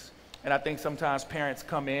experiences. And I think sometimes parents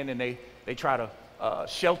come in and they try to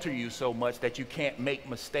shelter you so much that you can't make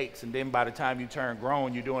mistakes, and then by the time you turn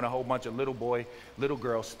grown, you're doing a whole bunch of little boy, little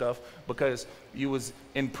girl stuff because you was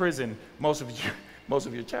in prison most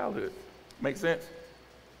of your childhood. Make sense?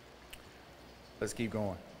 Let's keep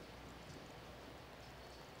going.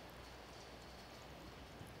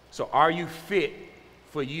 So are you fit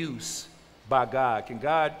for use by God? Can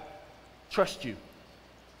God trust you?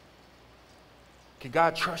 Can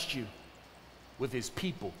God trust you with his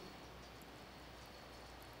people?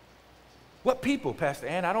 What people, Pastor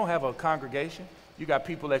Ann? I don't have a congregation. You got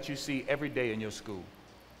people that you see every day in your school.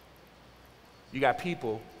 You got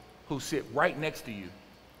people who sit right next to you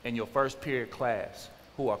in your first period class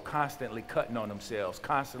who are constantly cutting on themselves,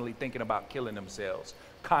 constantly thinking about killing themselves,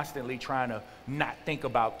 constantly trying to not think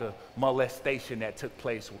about the molestation that took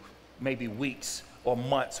place maybe weeks or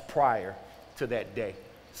months prior to that day.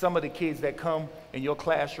 Some of the kids that come in your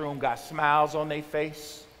classroom got smiles on their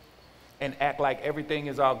face and act like everything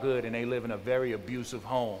is all good, and they live in a very abusive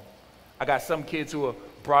home. I got some kids who are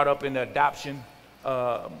brought up in the adoption,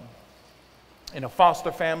 in the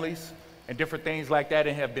foster families and different things like that,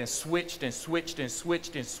 and have been switched and switched and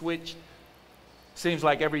switched and switched. Seems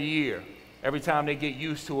like every year, every time they get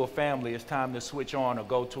used to a family, it's time to switch on or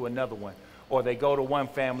go to another one. Or they go to one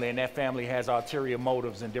family and that family has ulterior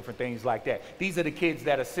motives and different things like that. These are the kids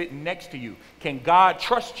that are sitting next to you. Can God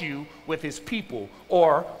trust you with his people?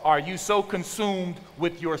 Or are you so consumed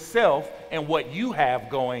with yourself and what you have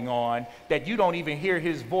going on that you don't even hear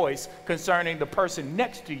his voice concerning the person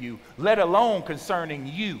next to you, let alone concerning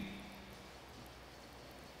you?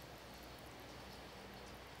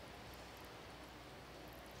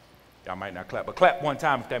 Y'all might not clap, but clap one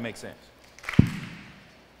time if that makes sense.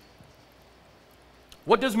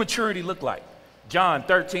 What does maturity look like? John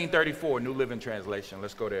 13:34, New Living Translation.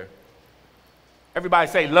 Let's go there. Everybody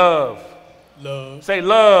say love. Love. Say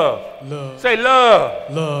love. Love. Say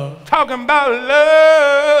love. Love. Talking about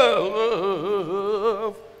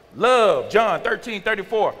love. Love. John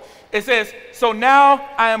 13:34. It says, so now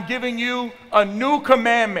I am giving you a new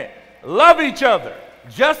commandment. Love each other.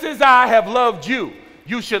 Just as I have loved you,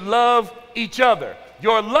 you should love each other.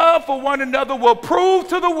 Your love for one another will prove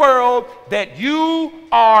to the world that you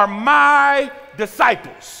are my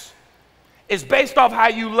disciples. It's based off how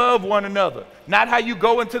you love one another, not how you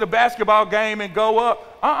go into the basketball game and go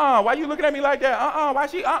up. Why you looking at me like that? Why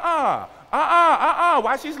she?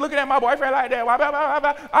 Why she's looking at my boyfriend like that?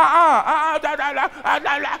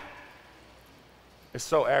 It's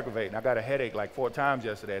so aggravating. I got a headache like 4 times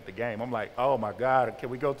yesterday at the game. I'm like, oh my God, can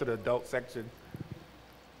we go to the adult section?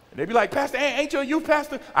 And they be like, Pastor, ain't you a youth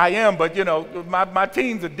pastor? I am, but my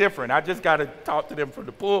teens are different. I just got to talk to them from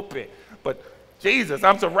the pulpit. But Jesus,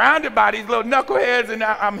 I'm surrounded by these little knuckleheads, and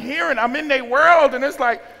I'm in their world, and it's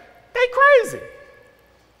like, they crazy.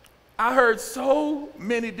 I heard so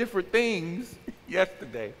many different things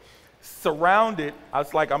yesterday. Surrounded,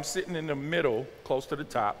 I'm sitting in the middle, close to the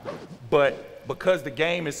top, but because the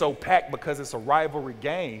game is so packed, because it's a rivalry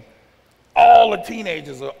game, all the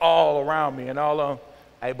teenagers are all around me, and all of them,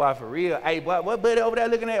 hey, boy, for real. Hey, boy, what buddy over there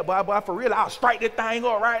looking at? Boy, for real. I'll strike this thing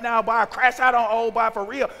up right now, boy. I'll crash out on old boy, for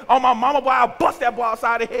real. On my mama, boy, I'll bust that boy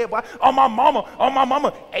outside the head, boy. On my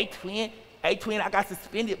mama. Hey, twin, I got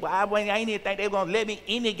suspended, boy. I ain't even think they were going to let me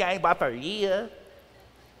in the game, boy, for real.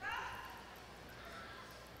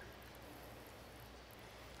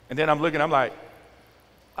 And then I'm looking, I'm like,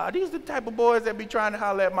 are these the type of boys that be trying to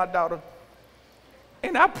holler at my daughter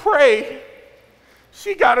And I pray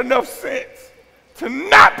she got enough sense to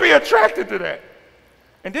not be attracted to that.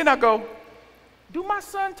 And then I go, do my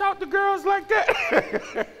son talk to girls like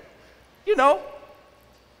that? You know.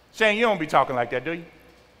 Shane, you don't be talking like that, do you?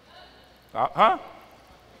 Huh?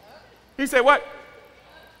 He said, what?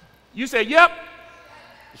 You said, yep.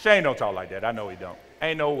 Shane don't talk like that. I know he don't.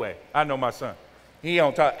 Ain't no way. I know my son. He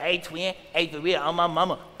don't talk, hey, twin, hey, for real, on my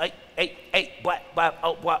mama. Hey, boy,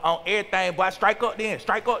 on everything, boy, strike up then,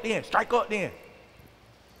 strike up then, strike up then.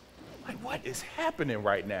 Like, what is happening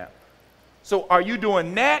right now? So are you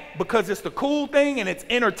doing that because it's the cool thing and it's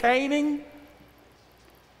entertaining?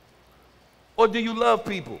 Or do you love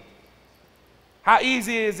people? How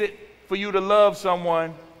easy is it for you to love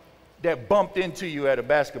someone that bumped into you at a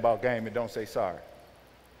basketball game and don't say sorry?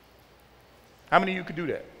 How many of you could do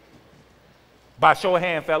that? By show of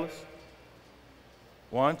hand, fellas.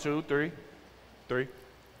 1, 2, 3, 3,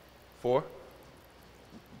 4.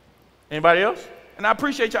 Anybody else? And I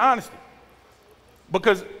appreciate your honesty.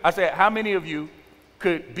 Because I said, how many of you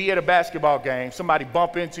could be at a basketball game, somebody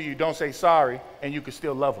bump into you, don't say sorry, and you could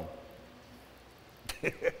still love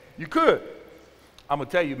them? You could. I'm going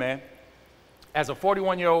to tell you, man, as a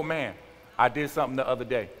 41-year-old man, I did something the other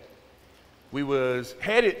day. We was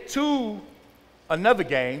headed to another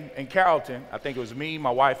game in Carrollton. I think it was me,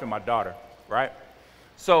 my wife, and my daughter, right?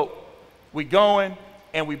 So we going,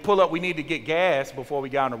 and we pull up. We need to get gas before we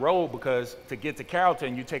got on the road because to get to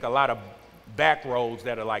Carrollton, you take a lot of back roads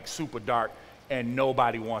that are like super dark, and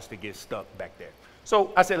nobody wants to get stuck back there.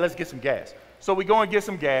 So I said, let's get some gas. So we go and get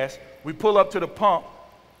some gas. We pull up to the pump.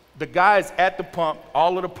 The guys at the pump,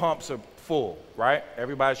 all of the pumps are full, right?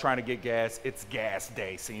 Everybody's trying to get gas. It's gas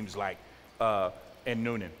day, seems like, in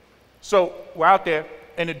Noonan. So we're out there,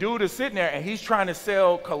 and the dude is sitting there, and he's trying to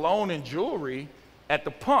sell cologne and jewelry at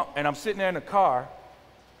the pump, and I'm sitting there in the car,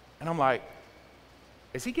 and I'm like,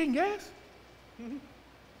 is he getting gas? And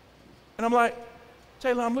I'm like,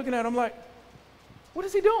 Taylor, I'm looking at him, I'm like, what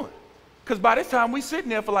is he doing? Because by this time, we sitting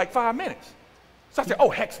there for like 5 minutes. So I said, oh,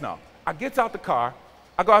 heck no. I get out the car.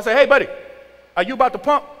 I go, I say, hey, buddy, are you about to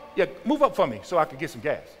pump? Yeah, move up for me so I can get some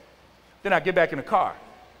gas. Then I get back in the car.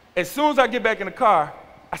 As soon as I get back in the car,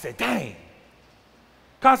 I said, dang.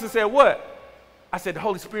 Constance said, what? I said, the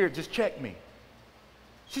Holy Spirit just checked me.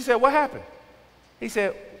 She said, what happened? He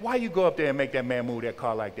said, why you go up there and make that man move that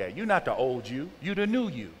car like that? You're not the old you. You the new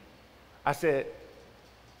you. I said,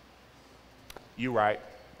 you right.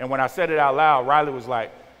 And when I said it out loud, Riley was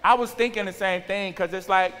like, I was thinking the same thing because it's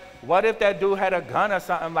like, what if that dude had a gun or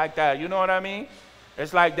something like that? You know what I mean?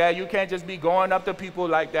 It's like that. You can't just be going up to people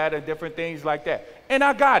like that and different things like that. And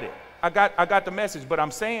I got it. I got the message, but I'm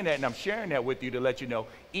saying that and I'm sharing that with you to let you know,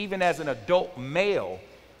 even as an adult male,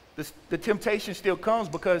 the temptation still comes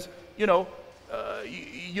because, you know,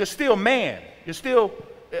 you're still man. You're still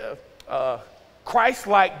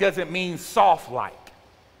Christ-like doesn't mean soft-like.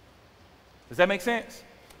 Does that make sense?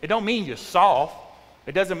 It don't mean you're soft.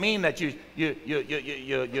 It doesn't mean that you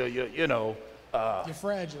know, you're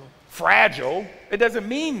fragile. Fragile. It doesn't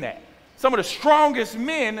mean that. Some of the strongest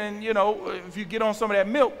men, and you know, if you get on some of that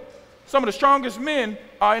milk, some of the strongest men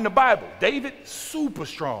are in the Bible. David, super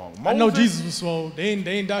strong. Moses, I know Jesus was swole. They ain't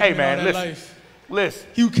documenting hey man, all that listen, life. listen.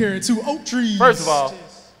 He carried 2 oak trees. First of all,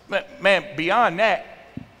 man, beyond that,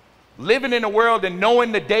 living in the world and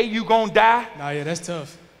knowing the day you gonna die. Nah, yeah, that's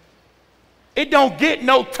tough. It don't get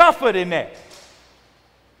no tougher than that.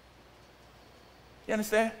 You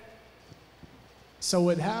understand? So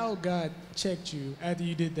with how God checked you after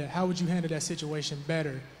you did that, how would you handle that situation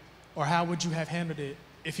better? Or how would you have handled it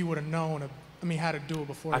if you would have known, how to do it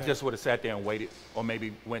before that? I just would have sat there and waited or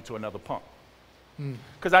maybe went to another pump.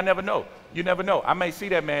 Because I never know. You never know. I may see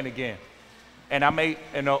that man again. And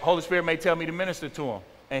the Holy Spirit may tell me to minister to him.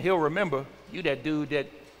 And he'll remember, you that dude that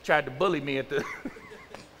tried to bully me at the...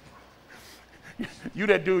 You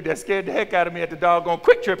that dude that scared the heck out of me at the doggone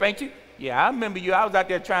Quick Trip, ain't you? Yeah, I remember you. I was out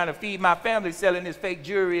there trying to feed my family, selling this fake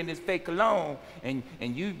jewelry and this fake cologne, and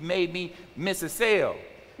you made me miss a sale,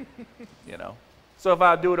 you know. So if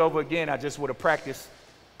I do it over again, I just would have practiced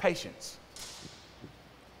patience.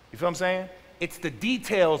 You feel what I'm saying? It's the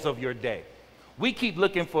details of your day. We keep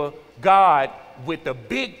looking for God with the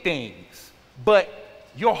big things, but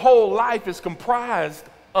your whole life is comprised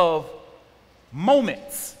of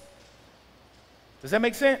moments. Does that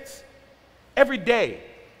make sense? Every day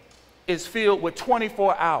is filled with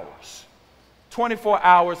 24 hours. 24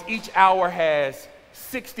 hours. Each hour has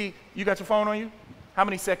 60. You got your phone on you? How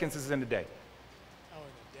many seconds is in a day? Oh,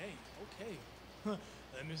 in a day? Okay. Huh.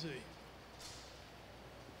 Let me see.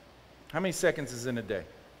 How many seconds is in a day?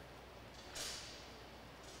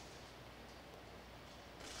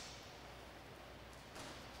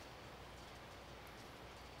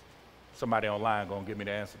 Somebody online gonna give me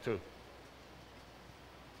the answer too.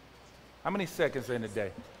 How many seconds in a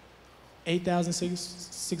day?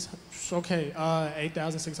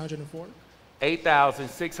 8,604.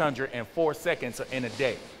 8,604 seconds in a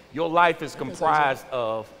day. Your life is comprised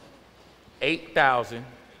of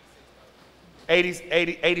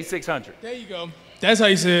 8,600. There you go. That's how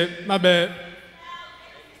you say it. My bad.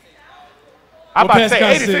 I'm Well, about to say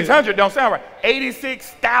Pascal said- 8,600 don't sound right.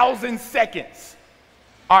 86,000 seconds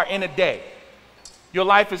are in a day. Your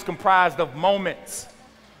life is comprised of moments.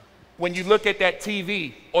 When you look at that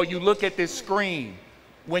TV or you look at this screen,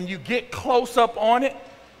 when you get close up on it,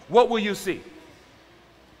 what will you see?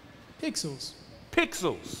 Pixels.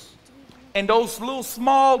 Pixels. And those little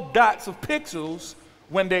small dots of pixels,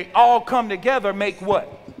 when they all come together, make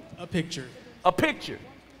what? A picture. A picture.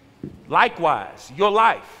 Likewise, your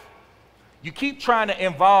life. You keep trying to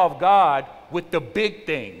involve God with the big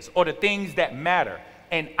things or the things that matter.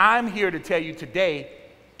 And I'm here to tell you today,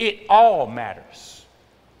 it all matters.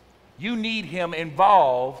 You need him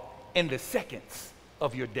involved in the seconds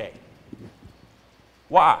of your day.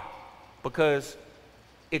 Why? Because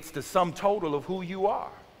it's the sum total of who you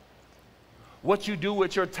are. What you do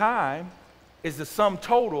with your time is the sum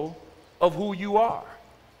total of who you are.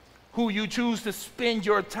 Who you choose to spend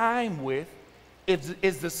your time with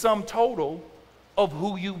is the sum total of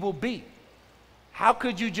who you will be. How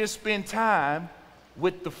could you just spend time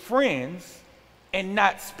with the friends and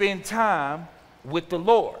not spend time with the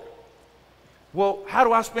Lord? Well, how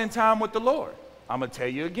do I spend time with the Lord? I'm going to tell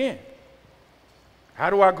you again. How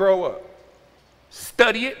do I grow up?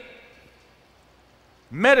 Study it,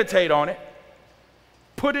 meditate on it,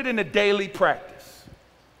 put it in a daily practice.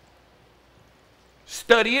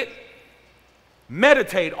 Study it,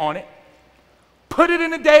 meditate on it, put it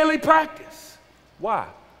in a daily practice. Why?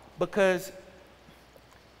 Because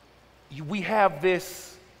we have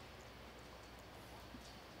this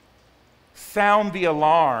sound the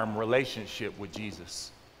alarm relationship with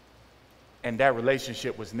Jesus. And that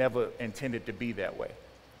relationship was never intended to be that way.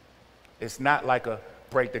 It's not like a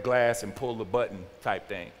break the glass and pull the button type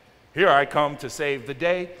thing. Here I come to save the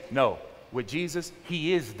day. No, with Jesus,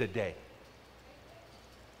 he is the day.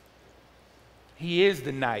 He is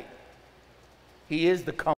the night. He is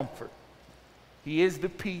the comfort. He is the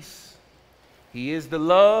peace. He is the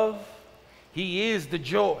love. He is the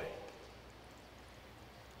joy.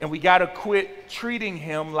 And we got to quit treating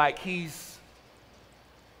him like he's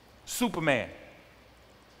Superman,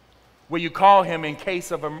 where you call him in case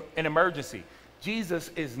of an emergency. Jesus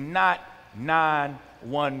is not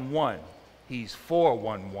 911. He's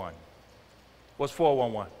 411. What's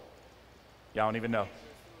 411? Y'all don't even know.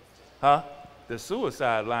 Huh? The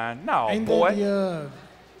suicide line? No, Ain't boy. that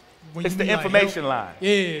when It's you the need, like, information help? line.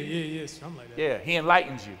 Yeah, something like that. Yeah, he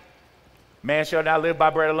enlightens you. Man shall not live by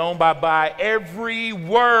bread alone, but by every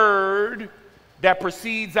word that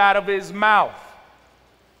proceeds out of his mouth.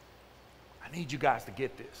 I need you guys to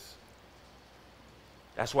get this.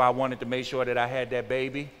 That's why I wanted to make sure that I had that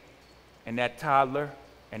baby and that toddler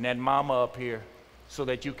and that mama up here so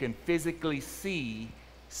that you can physically see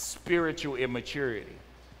spiritual immaturity,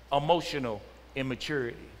 emotional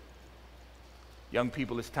immaturity. Young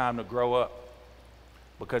people, it's time to grow up,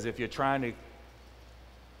 because if you're trying to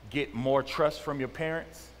get more trust from your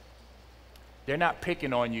parents, they're not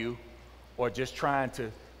picking on you or just trying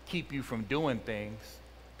to keep you from doing things.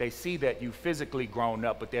 They see that you physically grown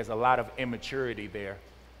up, but there's a lot of immaturity there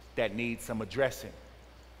that needs some addressing.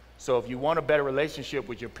 So if you want a better relationship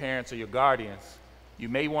with your parents or your guardians, you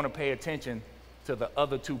may want to pay attention to the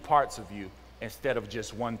other two parts of you instead of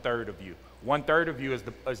just 1/3 of you. 1/3 of you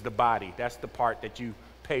is the body. That's the part that you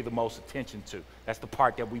pay the most attention to. That's the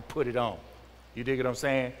part that we put it on. You dig what I'm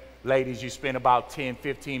saying? Ladies, you spend about 10,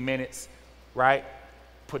 15 minutes, right,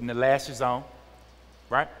 putting the lashes on,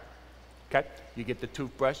 right? Okay? You get the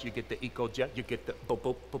toothbrush, you get the Eco Jet, you get the boop,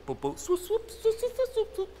 boop, boop, boop, boop, swoop, swoop, swoop, swoop, swoop,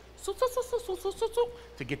 swoop, swoop, swoop, swoop, swoop, swoop,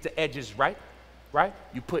 swoop, to get the edges right, right?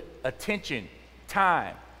 You put attention,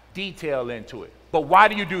 time, detail into it. But why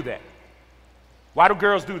do you do that? Why do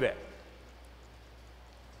girls do that?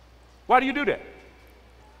 Why do you do that?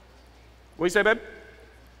 What do you say, baby?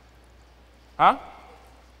 Huh?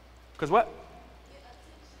 Because what?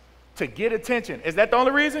 To get attention. Is that the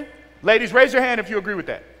only reason? Ladies, raise your hand if you agree with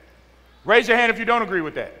that. Raise your hand if you don't agree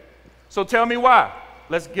with that. So tell me why.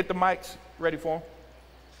 Let's get the mics ready for them.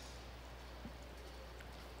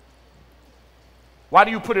 Why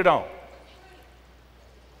do you put it on?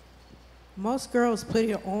 Most girls put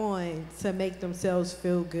it on to make themselves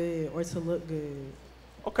feel good or to look good.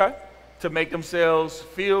 Okay. To make themselves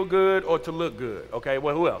feel good or to look good. Okay,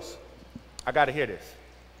 well, who else? I got to hear this.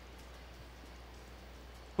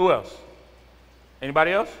 Who else?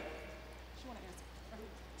 Anybody else?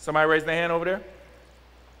 Somebody raise their hand over there.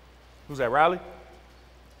 Who's that, Riley?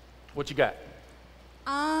 What you got?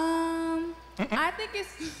 I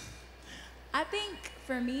think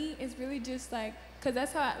for me, it's really just like, cause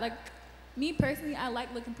that's how me personally, I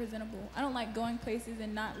like looking presentable. I don't like going places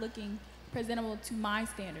and not looking presentable to my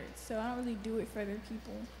standards. So I don't really do it for other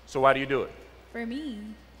people. So why do you do it? For me.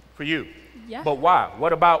 For you? Yeah. But why?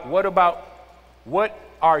 What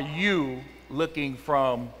are you looking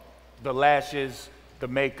from the lashes, the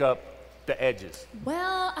makeup, the edges?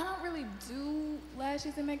 Well, I don't really do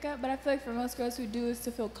lashes and makeup, but I feel like for most girls who do, is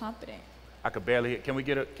to feel confident. I could barely hear. Can we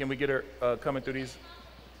get her coming through these?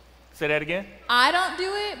 Say that again? I don't do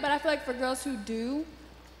it, but I feel like for girls who do,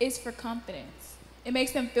 it's for confidence. It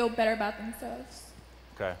makes them feel better about themselves.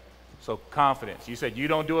 Okay. So confidence. You said you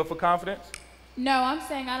don't do it for confidence? No, I'm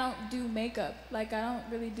saying I don't do makeup. Like, I don't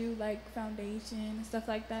really do, like, foundation and stuff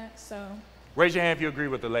like that, so. Raise your hand if you agree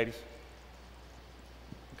with the ladies.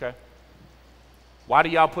 Okay. Why do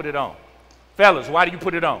y'all put it on? Fellas, why do you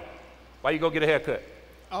put it on? Why you go get a haircut?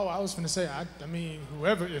 Oh, I was finna say, I mean,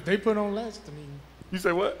 whoever, if they put on lashes, I mean. You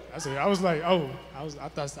say what? I was like, oh, I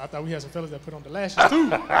thought we had some fellas that put on the lashes too.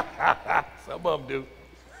 Some of them do.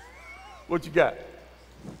 What you got?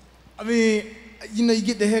 I mean, you know, you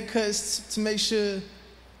get the haircuts to make sure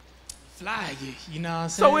fly you know what I'm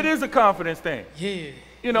saying? So it is a confidence thing. Yeah.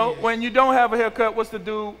 You know, when you don't have a haircut,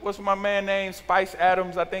 what's my man name? Spice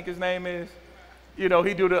Adams, I think his name is. You know,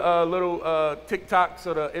 he do the little TikToks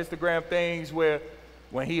or the Instagram things where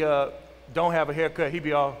when he don't have a haircut, he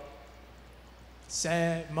be all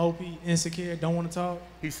sad, mopey, insecure, don't want to talk.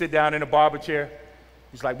 He sit down in a barber chair.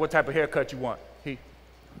 He's like, what type of haircut you want?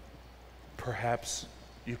 Perhaps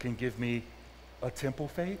you can give me a temple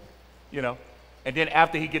fade? You know? And then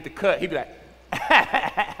after he get the cut, he be like,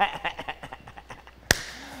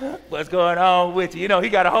 what's going on with you? You know, he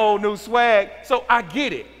got a whole new swag. So I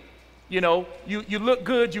get it. You know, you look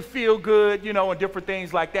good, you feel good, you know, and different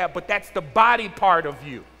things like that. But that's the body part of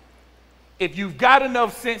you. If you've got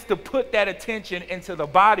enough sense to put that attention into the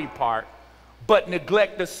body part, but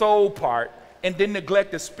neglect the soul part, and then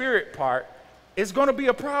neglect the spirit part, it's going to be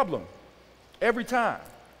a problem every time.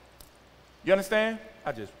 You understand?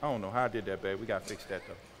 I don't know how I did that, babe. We got to fix that,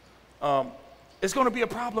 though. It's going to be a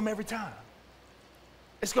problem every time.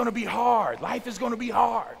 It's going to be hard. Life is going to be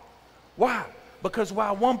hard. Why? Because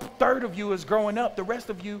while 1/3 of you is growing up, the rest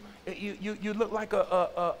of you, you look like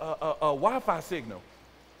a Wi-Fi signal.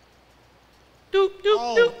 Doop,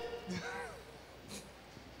 doop, doop.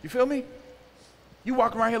 You feel me? You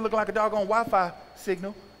walk around here looking like a doggone Wi-Fi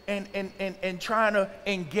signal and trying to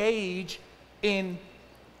engage in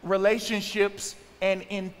relationships and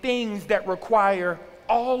in things that require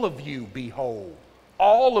all of you be whole,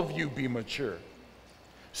 all of you be mature.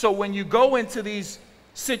 So when you go into these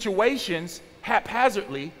situations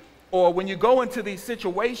haphazardly, or when you go into these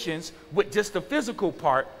situations with just the physical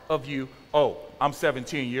part of you, oh, I'm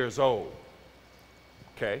 17 years old.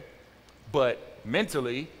 Okay, but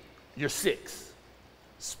mentally, you're 6.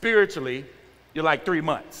 Spiritually, you're like 3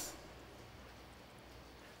 months.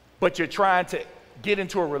 But you're trying to get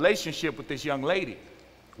into a relationship with this young lady.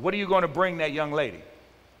 What are you going to bring that young lady?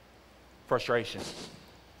 Frustration,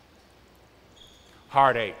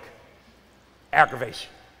 heartache,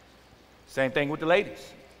 aggravation. Same thing with the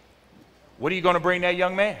ladies. What are you going to bring that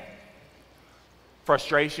young man?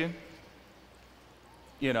 Frustration.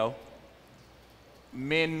 You know,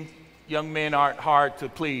 young men aren't hard to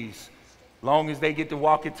please. Long as they get to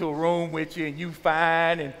walk into a room with you and you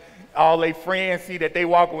fine and all their friends see that they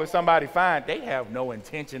walking with somebody fine, they have no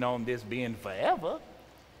intention on this being forever.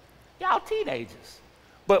 Y'all teenagers.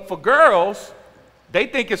 But for girls, they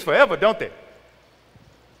think it's forever, don't they?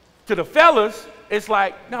 To the fellas, it's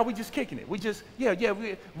like, no, we just kicking it. We just,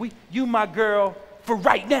 you my girl for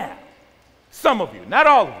right now. Some of you, not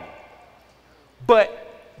all of you. But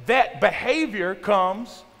that behavior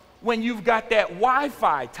comes when you've got that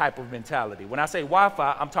Wi-Fi type of mentality. When I say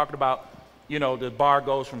Wi-Fi, I'm talking about, you know, the bar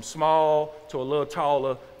goes from small to a little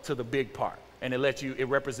taller to the big part. And it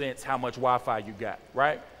represents how much Wi-Fi you got,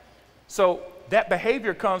 right? So that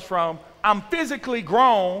behavior comes from, I'm physically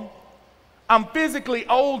grown, I'm physically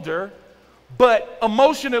older, but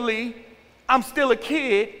emotionally, I'm still a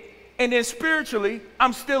kid, and then spiritually,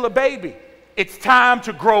 I'm still a baby. It's time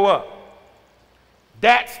to grow up.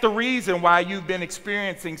 That's the reason why you've been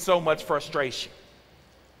experiencing so much frustration.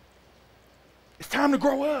 It's time to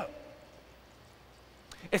grow up.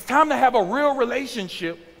 It's time to have a real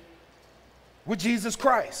relationship with Jesus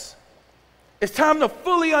Christ. It's time to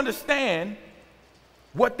fully understand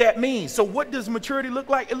what that means. So what does maturity look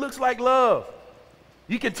like? It looks like love.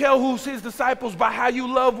 You can tell who's his disciples by how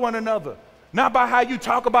you love one another. Not by how you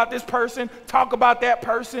talk about this person, talk about that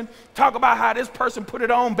person, talk about how this person put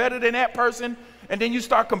it on better than that person. And then you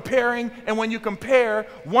start comparing, and when you compare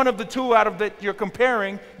one of the two out of that you're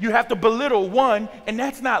comparing, you have to belittle one, and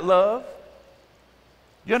that's not love.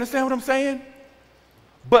 You understand what I'm saying?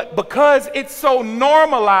 But because it's so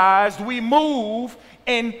normalized, we move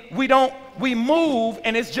and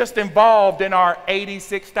it's just involved in our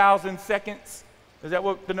 86,000 seconds. Is that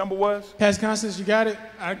what the number was? Past Constance, you got it?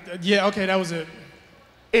 Yeah, okay, that was it.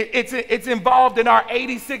 It's involved in our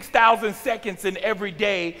 86,000 seconds in every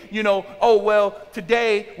day. You know, oh, well,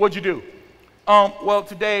 today, what'd you do? Well,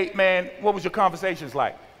 today, man, what was your conversations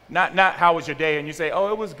like? Not how was your day, and you say,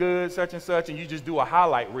 oh, it was good, such and such, and you just do a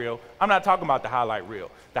highlight reel. I'm not talking about the highlight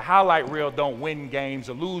reel. The highlight reel don't win games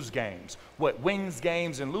or lose games. What wins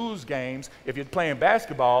games and lose games, if you're playing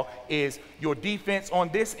basketball, is your defense on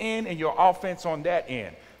this end and your offense on that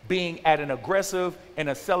end, being at an aggressive and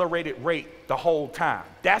accelerated rate the whole time.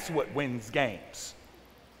 That's what wins games.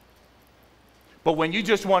 But when you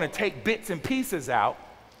just want to take bits and pieces out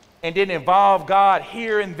and then involve God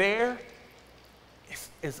here and there,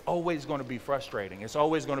 it's always going to be frustrating. It's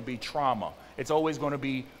always going to be trauma. It's always going to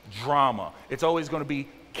be drama. It's always going to be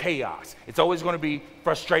chaos. It's always going to be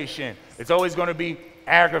frustration. It's always going to be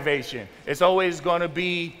aggravation. It's always going to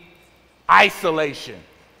be isolation,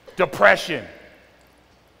 depression,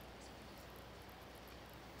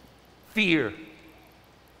 fear,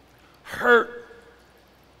 hurt.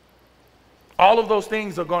 All of those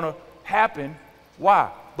things are going to happen.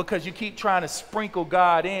 Why? Because you keep trying to sprinkle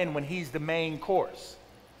God in when he's the main course.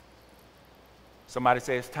 Somebody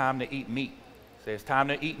say it's time to eat meat. Say it's time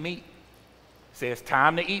to eat meat. Say it's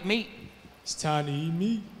time to eat meat. It's time to eat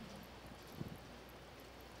meat.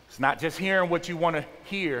 It's not just hearing what you want to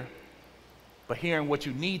hear, but hearing what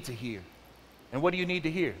you need to hear. And what do you need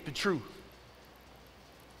to hear? The truth.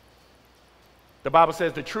 The Bible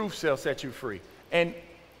says the truth shall set you free. And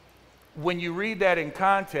when you read that in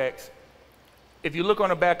context, if you look on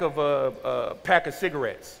the back of a pack of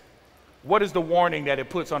cigarettes, what is the warning that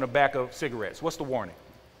it puts on the back of cigarettes? What's the warning?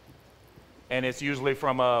 And it's usually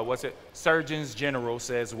from, Surgeons General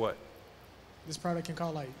says what? This product can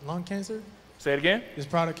cause like lung cancer? Say it again? This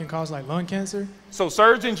product can cause like lung cancer? So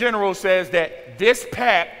Surgeon General says that this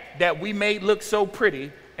pack that we made look so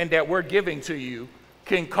pretty and that we're giving to you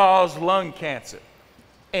can cause lung cancer.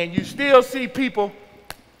 And you still see people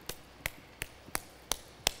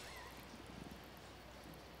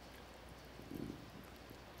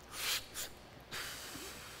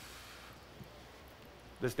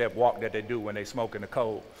this that walk that they do when they smoke in the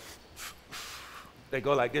cold. They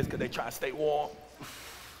go like this because they try to stay warm.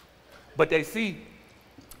 But they see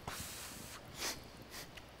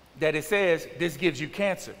that it says this gives you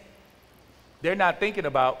cancer. They're not thinking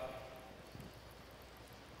about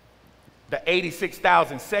the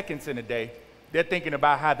 86,000 seconds in a day. They're thinking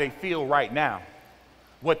about how they feel right now,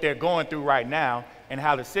 what they're going through right now, and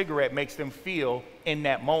how the cigarette makes them feel in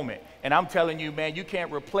that moment. And I'm telling you, man, you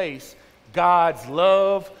can't replace God's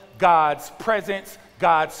love, God's presence,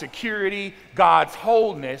 God's security, God's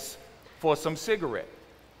wholeness for some cigarette.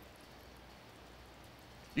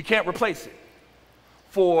 You can't replace it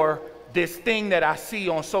for this thing that I see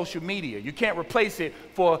on social media. You can't replace it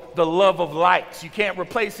for the love of likes. You can't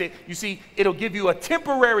replace it. You see, it'll give you a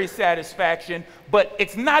temporary satisfaction, but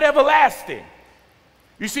it's not everlasting.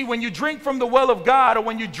 You see, when you drink from the well of God, or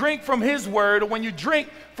when you drink from his word, or when you drink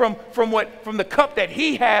from the cup that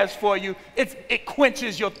he has for you, it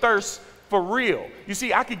quenches your thirst for real. You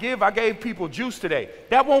see, I gave people juice today.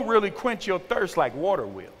 That won't really quench your thirst like water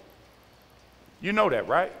will. You know that,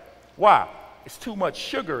 right? Why? It's too much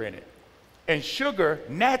sugar in it. And sugar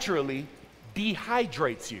naturally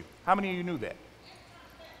dehydrates you. How many of you knew that?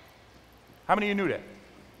 How many of you knew that?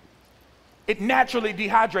 It naturally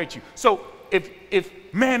dehydrates you. So if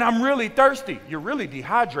man, I'm really thirsty, you're really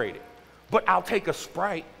dehydrated. But I'll take a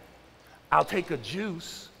Sprite, I'll take a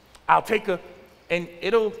juice, and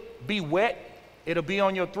it'll be wet, it'll be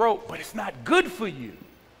on your throat, but it's not good for you.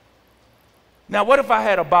 Now, what if I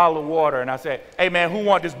had a bottle of water and I said, hey man, who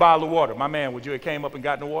want this bottle of water? My man, would you have came up and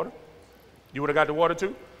gotten the water? You would have got the water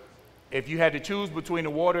too? If you had to choose between the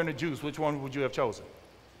water and the juice, which one would you have chosen?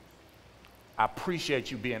 I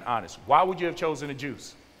appreciate you being honest. Why would you have chosen the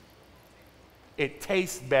juice? It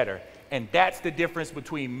tastes better, and that's the difference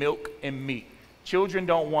between milk and meat. Children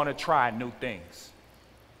don't want to try new things.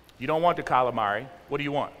 You don't want the calamari. What do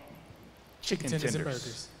you want? Chicken tenders and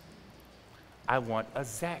burgers. I want a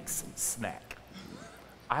Zaxby's snack.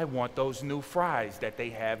 I want those new fries that they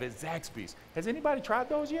have at Zaxby's. Has anybody tried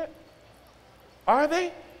those yet? Are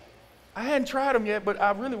they? I hadn't tried them yet, but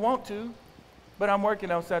I really want to. But I'm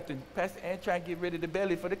working on something. Pastor Ann trying to get rid of the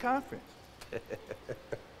belly for the conference.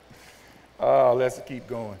 Oh, let's keep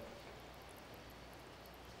going.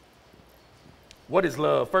 What is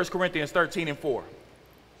love? 1 Corinthians 13 and 4.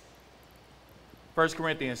 1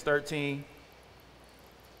 Corinthians 13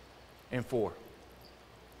 and 4.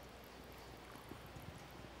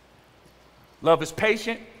 Love is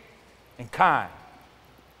patient and kind.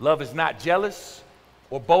 Love is not jealous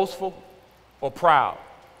or boastful or proud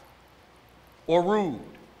or rude.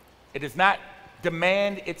 It does not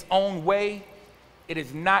demand its own way. It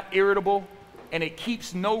is not irritable, and it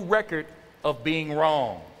keeps no record of being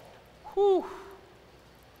wrong. Whew.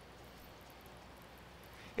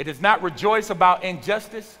 It does not rejoice about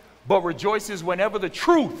injustice, but rejoices whenever the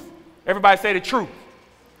truth, everybody say the truth,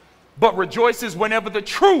 but rejoices whenever the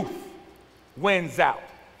truth wins out.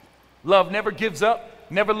 Love never gives up,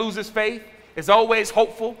 never loses faith, is always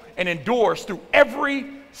hopeful, and endures through every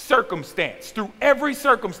circumstance. Through every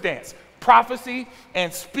circumstance. Prophecy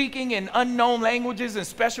and speaking in unknown languages and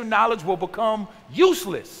special knowledge will become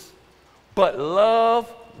useless, but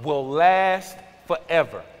love will last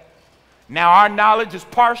forever. Now our knowledge is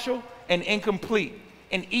partial and incomplete,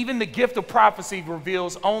 and even the gift of prophecy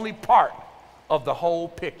reveals only part of the whole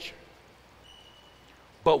picture.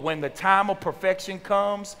 But when the time of perfection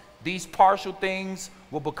comes, these partial things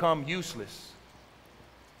will become useless.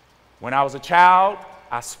 When I was a child,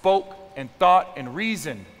 I spoke and thought and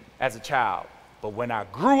reasoned as a child. But when I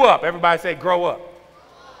grew up, everybody say grow up.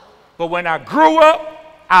 But when I grew up,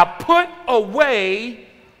 I put away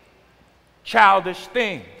childish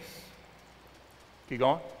things. Keep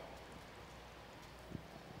going.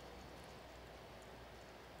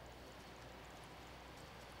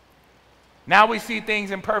 Now we see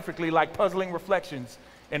things imperfectly like puzzling reflections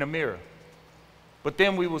in a mirror. But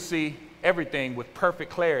then we will see everything with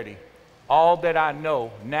perfect clarity. All that I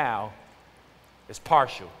know now is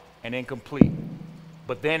partial and incomplete.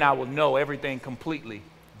 But then I will know everything completely,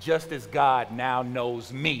 just as God now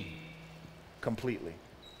knows me completely.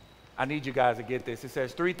 I need you guys to get this. It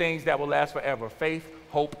says 3 things that will last forever: faith,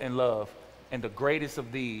 hope, and love. And the greatest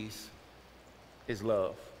of these is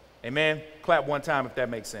love. Amen? Clap one time if that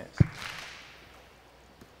makes sense.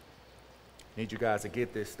 Need you guys to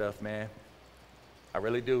get this stuff, man. I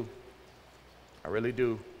really do. I really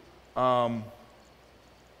do. I'm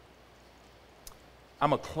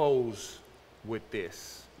going to close with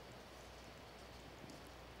this.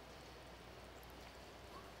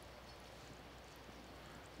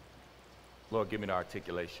 Lord, give me the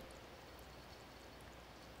articulation.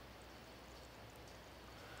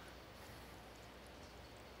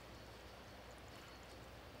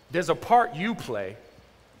 There's a part you play,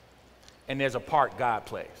 and there's a part God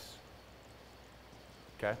plays.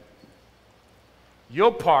 Okay?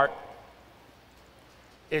 Your part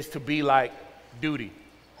is to be like Duty,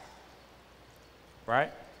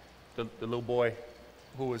 right? The little boy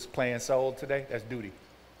who was playing Soul today, that's Duty.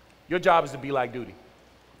 Your job is to be like Duty.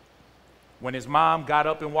 When his mom got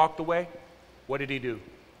up and walked away, what did he do?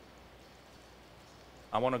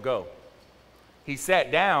 I want to go. He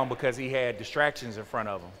sat down because he had distractions in front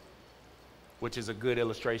of him, which is a good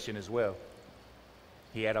illustration as well.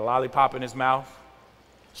 He had a lollipop in his mouth,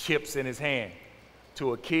 chips in his hand.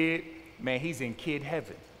 To a kid, man, he's in kid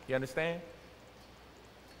heaven. You understand?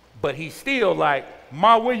 But he's still like,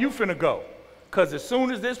 Ma, where you finna go? Because as soon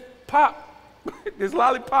as this this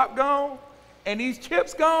lollipop gone, and these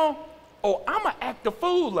chips gone, oh, I'm going to act a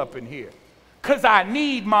fool up in here because I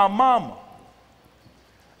need my mama.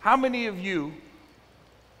 How many of you,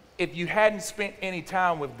 if you hadn't spent any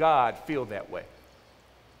time with God, feel that way?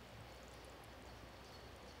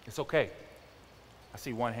 It's okay. I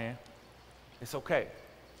see one hand. It's okay.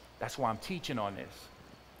 That's why I'm teaching on this,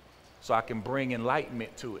 so I can bring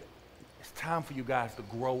enlightenment to it. It's time for you guys to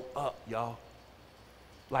grow up, y'all.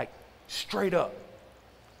 Like, straight up.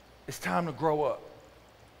 It's time to grow up.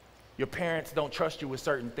 Your parents don't trust you with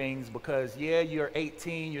certain things because, yeah, you're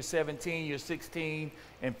 18, you're 17, you're 16,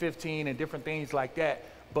 and 15, and different things like that.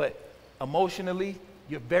 But emotionally,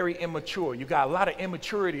 you're very immature. You got a lot of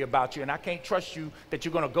immaturity about you, and I can't trust you that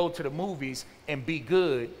you're going to go to the movies and be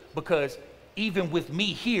good because even with me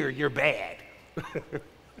here, you're bad. It's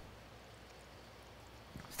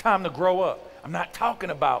time to grow up. I'm not talking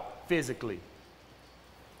about physically. I'm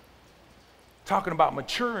talking about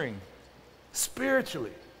maturing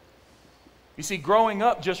spiritually. You see, growing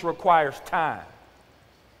up just requires time,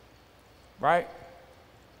 right?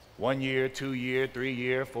 1 year, 2 year, 3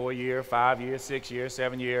 year, 4 year, 5 year, 6 year,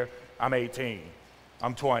 7 year. I'm 18.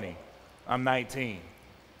 I'm 20. I'm 19.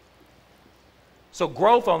 So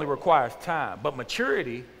growth only requires time, but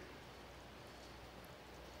maturity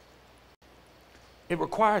It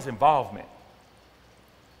requires involvement.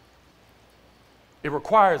 It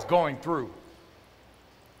requires going through.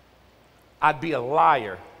 I'd be a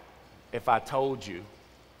liar if I told you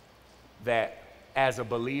that as a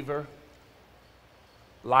believer,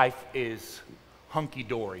 life is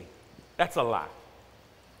hunky-dory. That's a lie.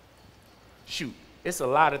 Shoot, it's a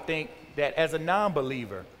lie to think that as a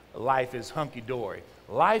non-believer, life is hunky-dory.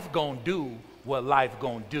 Life gonna do what life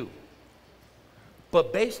gonna do.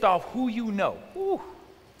 But based off who you know,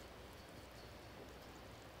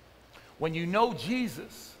 when you know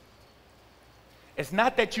Jesus, it's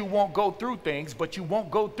not that you won't go through things, but you won't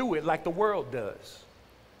go through it like the world does.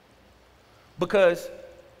 Because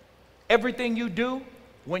everything you do,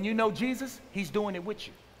 when you know Jesus, he's doing it with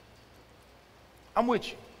you. I'm with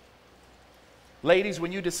you. Ladies,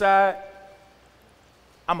 when you decide,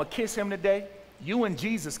 I'm going to kiss him today, you and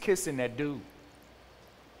Jesus kissing that dude.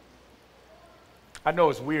 I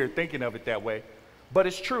know it's weird thinking of it that way, but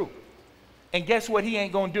it's true. And guess what he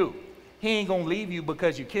ain't going to do? He ain't going to leave you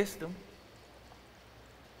because you kissed him.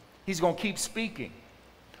 He's going to keep speaking.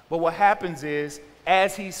 But what happens is,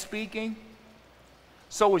 as he's speaking,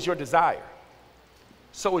 so is your desire.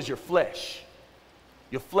 So is your flesh.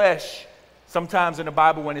 Your flesh, sometimes in the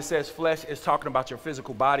Bible when it says flesh, it's talking about your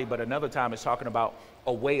physical body, but another time it's talking about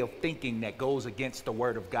a way of thinking that goes against the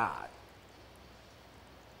word of God.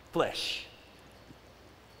 Flesh.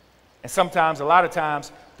 And sometimes, a lot of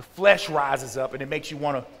times, the flesh rises up and it makes you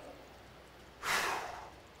want to,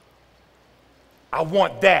 I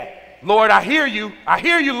want that. Lord, I hear you. I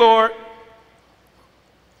hear you, Lord.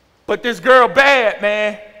 But this girl bad,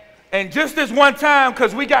 man. And just this one time,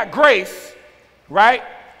 because we got grace, right?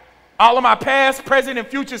 All of my past, present, and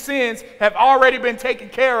future sins have already been taken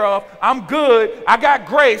care of. I'm good. I got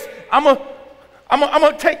grace. I'm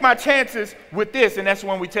gonna take my chances with this. And that's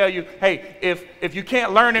when we tell you, hey, if you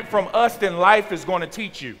can't learn it from us, then life is going to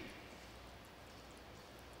teach you.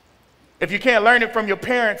 If you can't learn it from your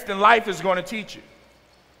parents, then life is going to teach you.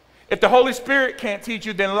 If the Holy Spirit can't teach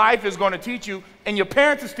you, then life is going to teach you, and your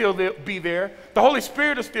parents will still be there. The Holy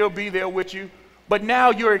Spirit will still be there with you, but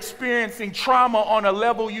now you're experiencing trauma on a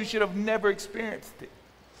level you should have never experienced it.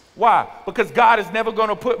 Why? Because God is never going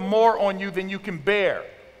to put more on you than you can bear.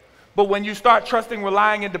 But when you start trusting,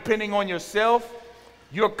 relying, and depending on yourself,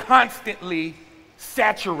 you're constantly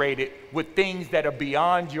saturated with things that are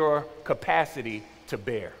beyond your capacity to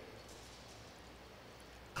bear.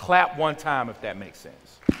 Clap one time if that makes sense.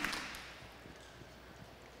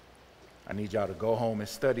 I need y'all to go home and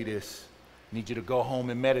study this. I need you to go home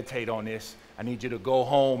and meditate on this. I need you to go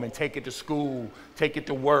home and take it to school, take it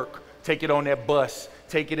to work, take it on that bus,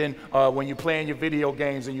 take it in when you're playing your video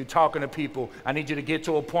games and you're talking to people. I need you to get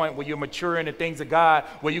to a point where you're mature in the things of God,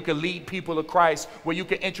 where you can lead people to Christ, where you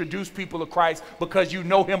can introduce people to Christ because you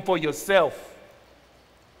know him for yourself.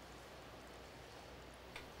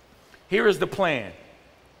 Here is the plan.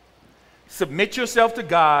 Submit yourself to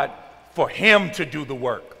God for him to do the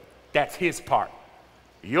work. That's his part.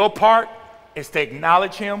 Your part is to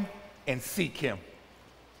acknowledge him and seek him.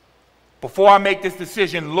 Before I make this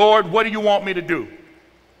decision, Lord, what do you want me to do?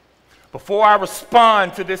 Before I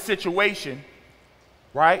respond to this situation,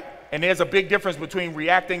 right? And there's a big difference between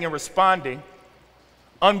reacting and responding.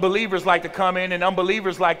 Unbelievers like to come in and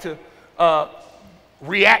unbelievers like to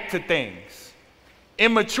react to things.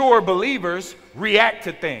 Immature believers react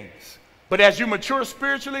to things. But as you mature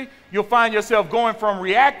spiritually, you'll find yourself going from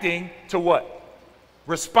reacting to what?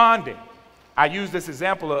 Responding. I used this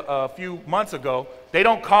example a few months ago. They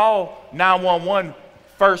don't call 911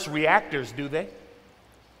 first reactors, do they?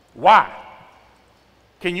 Why?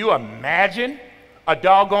 Can you imagine a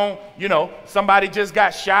doggone, somebody just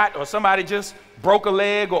got shot or somebody just broke a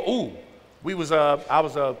leg or, I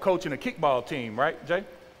was coaching a kickball team, right, Jay?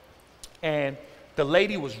 And the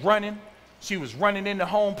lady was running. She was running in the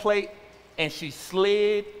home plate. And she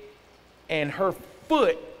slid, and her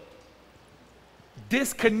foot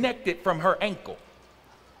disconnected from her ankle.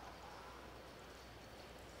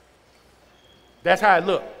 That's how it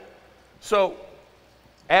looked. So,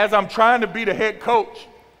 as I'm trying to be the head coach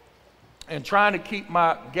and trying to keep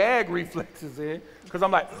my gag reflexes in, because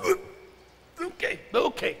I'm like,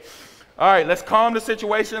 okay. All right, let's calm the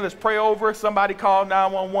situation. Let's pray over it. Somebody call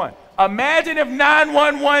 911. Imagine if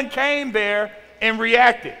 911 came there and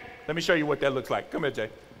reacted. Let me show you what that looks like. Come here, Jay.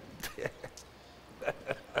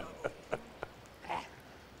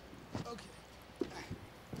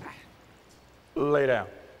 Lay down.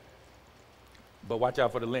 But watch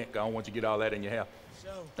out for the lint. I don't want you to get all that in your hair.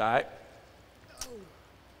 All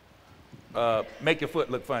right? Make your foot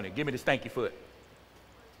look funny. Give me the stanky foot.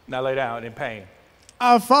 Now lay down in pain.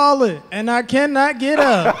 I've fallen and I cannot get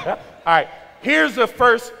up. All right. Here's the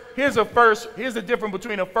difference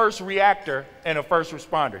between a first reactor and a first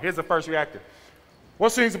responder. Here's a first reactor.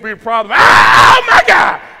 What seems to be the problem? Oh my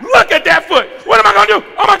God! Look at that foot! What am I gonna do?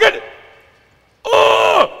 Oh my goodness!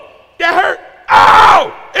 Oh, that hurt!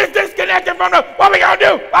 Oh, it's disconnected from the. What we gonna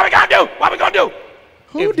do? What we gonna do? What we gonna do?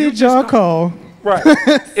 Who did y'all call? Right.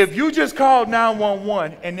 If you just called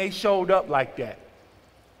 911 and they showed up like that,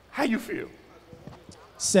 how you feel?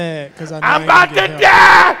 Sad, because I'm about to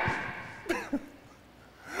die.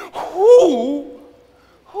 Who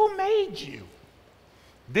made you?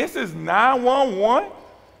 This is 911,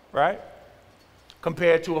 right?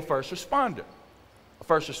 Compared to a first responder. A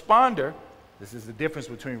first responder, this is the difference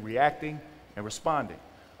between reacting and responding.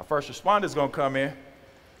 A first responder is going to come in.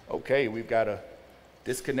 Okay, we've got a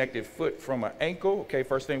disconnected foot from an ankle. Okay,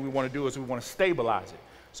 first thing we want to do is we want to stabilize it.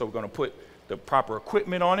 So we're going to put the proper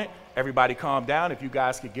equipment on it. Everybody calm down. If you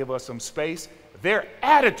guys could give us some space. Their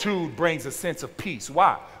attitude brings a sense of peace.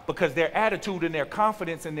 Why? Because their attitude and their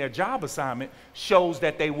confidence in their job assignment shows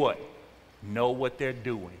that they what? Know what they're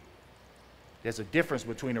doing. There's a difference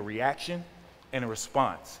between a reaction and a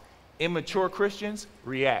response. Immature Christians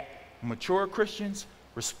react. Mature Christians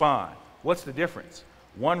respond. What's the difference?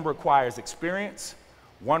 One requires experience.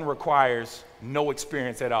 One requires no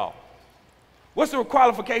experience at all. What's the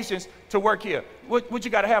qualifications to work here? What you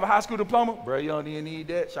got to have, a high school diploma? Bro, you don't even need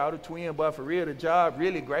that. Shout out to twin, boy, for real, the job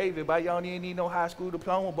really gravy, boy. You don't even need no high school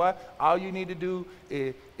diploma, boy. All you need to do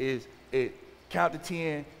is count to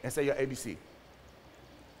 10 and say your ABC.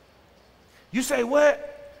 You say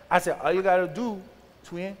what? I said, all you got to do,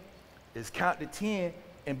 twin, is count to 10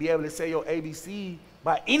 and be able to say your ABC.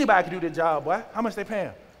 But anybody can do the job, boy. How much they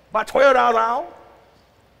paying? About $12 an hour.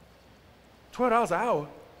 $12 an hour.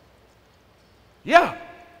 Yeah,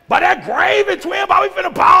 but that gravy, twin, boy, we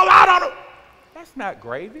finna ball out on it. That's not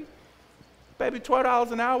gravy. Baby,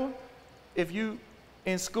 $12 an hour. If you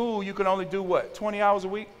in school, you can only do what, 20 hours a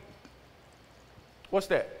week? What's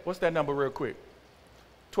that? What's that number real quick?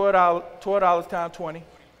 $12 times 20.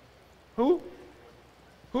 Who?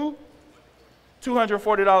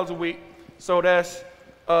 $240 a week. So that's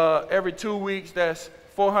every 2 weeks, that's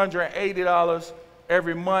 $480.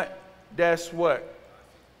 Every month, that's what?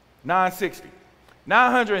 $960.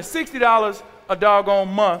 $960 a doggone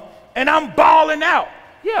month, and I'm balling out.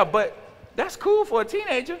 Yeah, but that's cool for a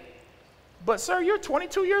teenager. But sir, you're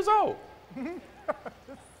 22 years old.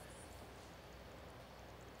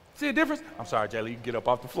 See the difference? I'm sorry, Jelly, you can get up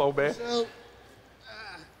off the floor, man. So,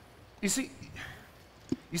 you see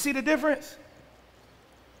the difference?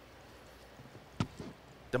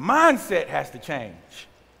 The mindset has to change.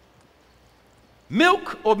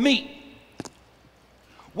 Milk or meat?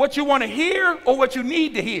 What you want to hear or what you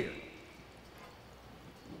need to hear?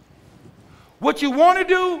 What you want to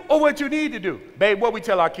do or what you need to do? Babe, what we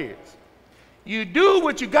tell our kids. You do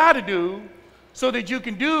what you got to do so that you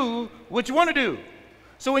can do what you want to do.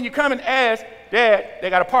 So when you come and ask, Dad, they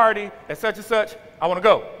got a party at such and such, I want to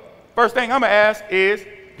go. First thing I'm going to ask is,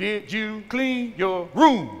 did you clean your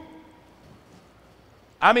room?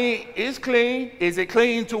 I mean, it's clean. Is it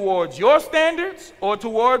clean towards your standards or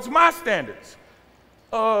towards my standards?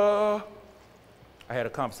 I had a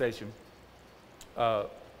conversation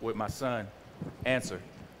with my son, Answer,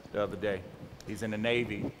 the other day. He's in the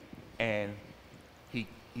Navy, and he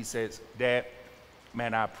says, Dad,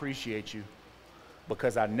 man, I appreciate you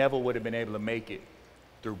because I never would have been able to make it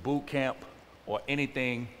through boot camp or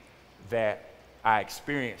anything that I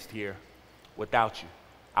experienced here without you.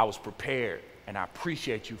 I was prepared, and I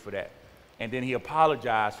appreciate you for that. And then he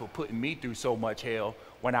apologized for putting me through so much hell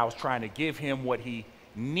when I was trying to give him what he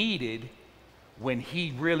needed when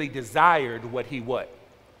he really desired what he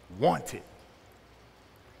wanted.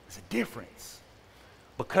 It's a difference.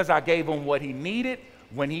 Because I gave him what he needed,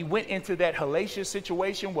 when he went into that hellacious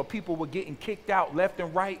situation where people were getting kicked out left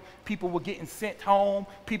and right, people were getting sent home,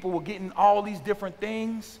 people were getting all these different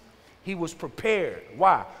things, he was prepared.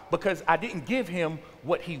 Why? Because I didn't give him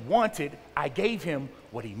what he wanted, I gave him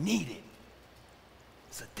what he needed.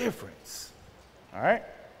 It's a difference. All right?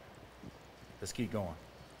 Let's keep going.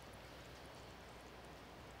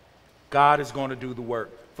 God is going to do the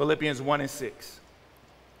work. Philippians 1 and 6.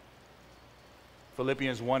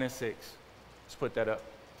 Philippians 1 and 6. Let's put that up.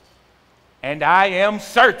 And I am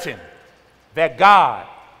certain that God,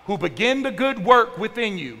 who began the good work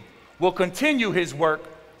within you, will continue his work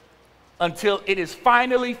until it is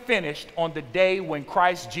finally finished on the day when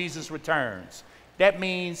Christ Jesus returns. That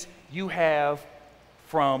means you have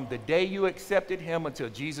from the day you accepted him until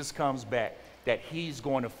Jesus comes back, that he's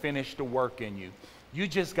going to finish the work in you. You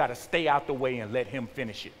just got to stay out the way and let him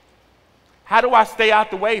finish it. How do I stay out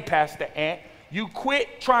the way, Pastor Ant? you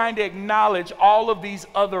quit trying to acknowledge all of these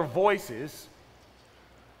other voices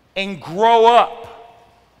and grow up.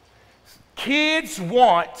 Kids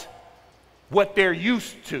want what they're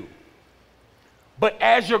used to. But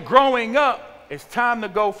as you're growing up, it's time to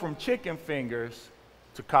go from chicken fingers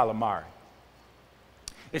to calamari.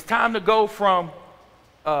 It's time to go from,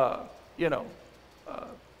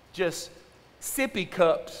 just sippy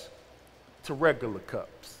cups to regular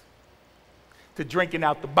cups, to drinking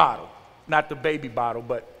out the bottle, not the baby bottle,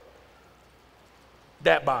 but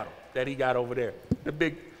that bottle that he got over there,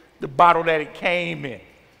 the bottle that it came in.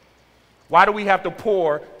 Why do we have to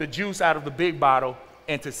pour the juice out of the big bottle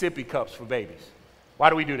into sippy cups for babies? Why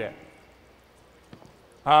do we do that?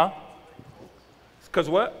 Huh? Because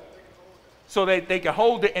what? So they can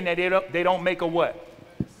hold it and they don't make a what?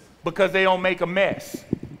 Because they don't make a mess.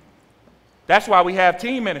 That's why we have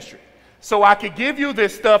team ministry. So I could give you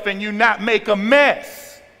this stuff and you not make a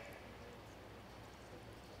mess.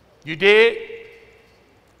 You dig?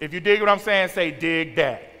 If you dig what I'm saying, say dig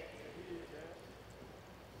that.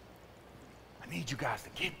 I need you guys to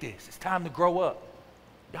get this. It's time to grow up.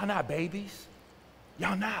 Y'all not babies.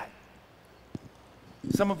 Y'all not.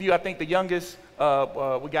 Some of you, I think the youngest,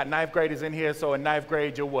 we got ninth graders in here, so in ninth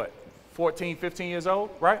grade, you're what? 14, 15 years old,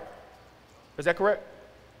 right? Is that correct?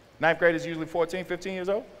 Ninth grade is usually 14, 15 years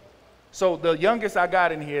old? So the youngest I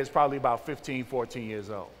got in here is probably about 15, 14 years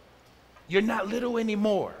old. You're not little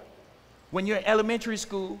anymore. When you're in elementary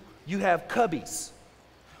school, you have cubbies.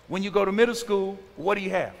 When you go to middle school, what do you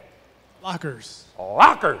have? Lockers.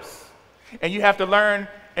 Lockers. And you have to learn,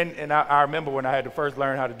 and I remember when I had to first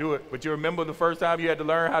learn how to do it, but you remember the first time you had to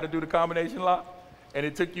learn how to do the combination lock? And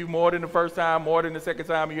it took you more than the first time, more than the second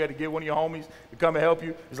time, and you had to get one of your homies to come and help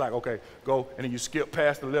you. It's like, okay, go, and then you skip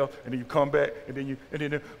past the left, and then you come back, and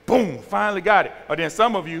then boom, finally got it. Or then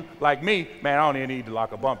some of you, like me, man, I don't even need to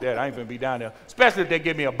lock a bump that. I ain't gonna be down there. Especially if they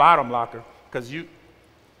give me a bottom locker, because do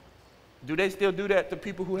they still do that to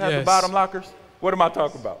people who have the bottom lockers? What am I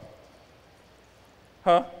talking about?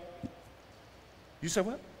 Huh? You said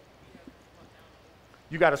what?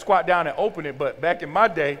 You got to squat down and open it, but back in my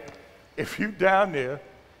day, if you down there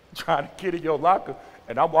trying to get in your locker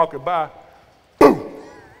and I'm walking by, boom,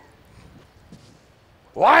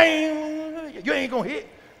 whang, you ain't gonna hit,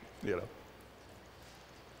 you know.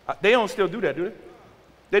 They don't still do that, do they?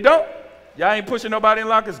 They don't? Y'all ain't pushing nobody in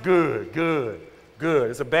lockers? Good, good,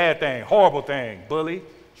 good. It's a bad thing, horrible thing, bully.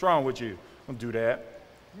 What's wrong with you? Don't do that.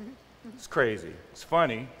 It's crazy. It's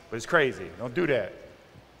funny, but it's crazy. Don't do that.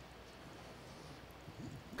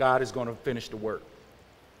 God is going to finish the work.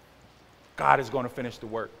 God is going to finish the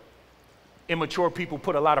work. Immature people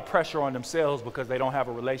put a lot of pressure on themselves because they don't have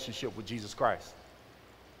a relationship with Jesus Christ.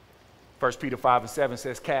 1 Peter 5:7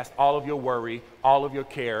 says, cast all of your worry, all of your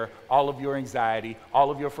care, all of your anxiety, all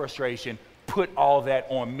of your frustration, put all that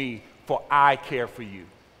on me, for I care for you.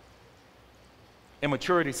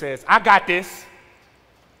 Immaturity says, I got this.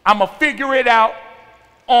 I'm going to figure it out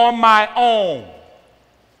on my own.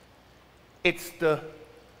 It's the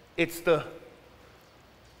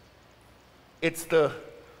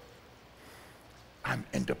I'm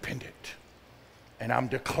independent, and I'm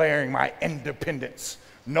declaring my independence.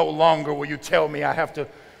 No longer will you tell me I have to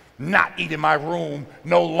not eat in my room.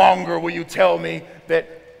 No longer will you tell me that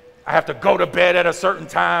I have to go to bed at a certain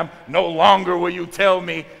time. No longer will you tell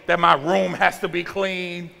me that my room has to be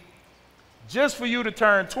clean. Just for you to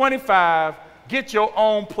turn 25, get your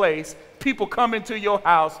own place, people come into your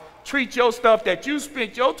house, treat your stuff that you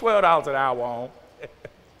spent your $12 an hour on,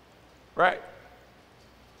 right?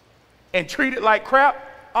 And treat it like crap,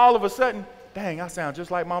 all of a sudden, dang, I sound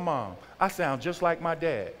just like my mom. I sound just like my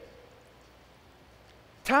dad.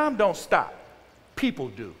 Time don't stop. People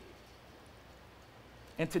do.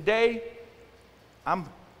 And today, I'm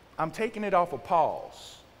taking it off of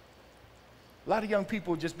pause. A lot of young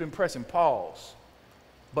people have just been pressing pause,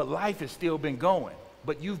 but life has still been going,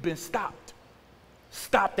 but you've been stopped.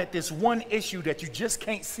 Stopped at this one issue that you just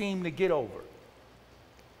can't seem to get over.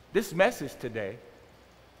 This message today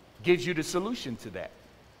gives you the solution to that.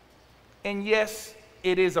 And yes,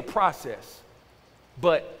 it is a process,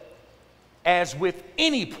 but as with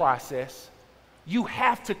any process, you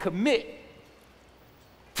have to commit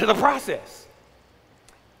to the process.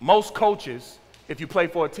 Most coaches, if you play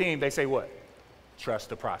for a team, they say what? Trust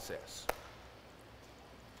the process.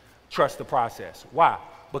 Trust the process. Why?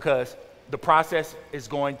 Because the process is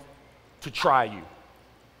going to try you.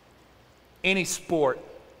 Any sport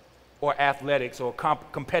or athletics or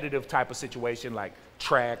competitive type of situation like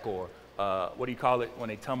track or what do you call it when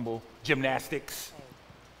they tumble? Gymnastics,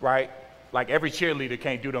 right? Like every cheerleader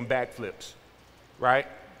can't do them backflips, right?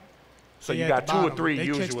 So you got two or three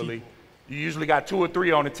usually. You usually got 2 or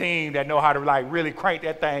 3 on the team that know how to like really crank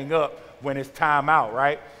that thing up when it's time out,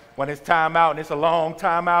 right? When it's time out and it's a long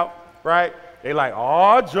time out, right? They like,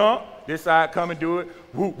 oh, jump. This side come and do it.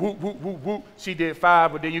 Whoop, whoop, whoop, whoop, whoop. She did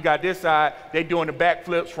 5, but then you got this side. They doing the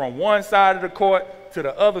backflips from one side of the court to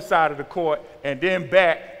the other side of the court and then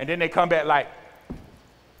back, and then they come back like,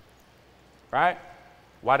 right?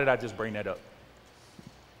 Why did I just bring that up?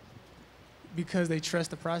 Because they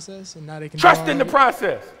trust the process and now they can Trust in the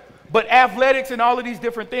process. But athletics and all of these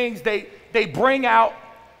different things, they bring out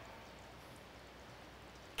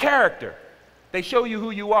character. They show you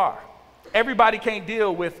who you are. Everybody can't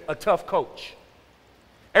deal with a tough coach.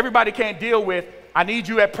 Everybody can't deal with, I need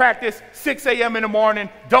you at practice 6 a.m. in the morning.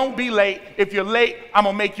 Don't be late. If you're late, I'm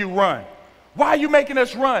going to make you run. Why are you making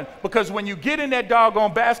us run? Because when you get in that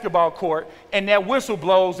doggone basketball court and that whistle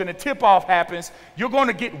blows and the tip-off happens, you're going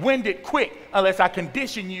to get winded quick unless I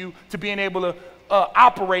condition you to being able to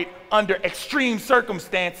operate under extreme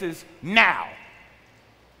circumstances now.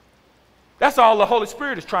 That's all the Holy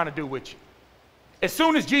Spirit is trying to do with you. As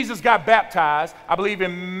soon as Jesus got baptized, I believe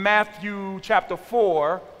in Matthew chapter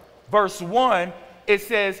 4, verse 1, it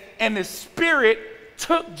says, and the Spirit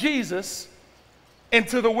took Jesus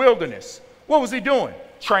into the wilderness. What was he doing?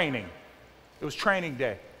 Training. It was training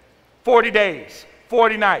day. 40 days,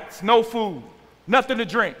 40 nights, no food, nothing to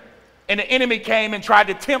drink. And the enemy came and tried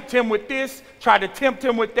to tempt him with this, tried to tempt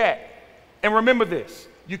him with that. And remember this,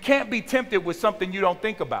 you can't be tempted with something you don't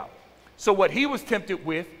think about. So what he was tempted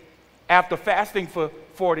with after fasting for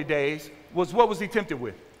 40 days was, what was he tempted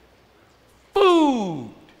with? Food.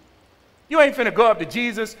 You ain't finna go up to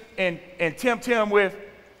Jesus and tempt him with,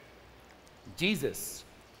 Jesus,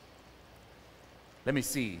 let me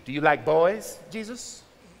see, do you like boys, Jesus?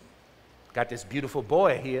 Got this beautiful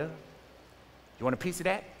boy here. You want a piece of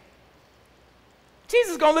that?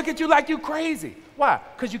 Jesus is gonna look at you like you crazy. Why?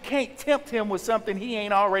 Because you can't tempt him with something he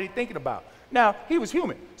ain't already thinking about. Now, he was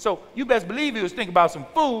human, so you best believe he was thinking about some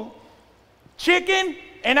food. Chicken,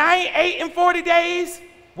 and I ain't ate in 40 days?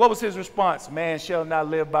 What was his response? Man shall not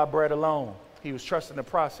live by bread alone. He was trusting the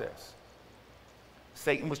process.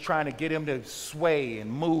 Satan was trying to get him to sway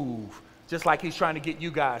and move, just like he's trying to get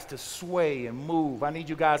you guys to sway and move. I need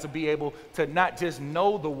you guys to be able to not just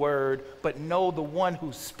know the word, but know the one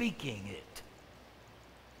who's speaking it.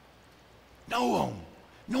 Know him.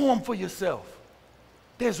 Know him for yourself.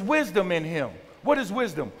 There's wisdom in him. What is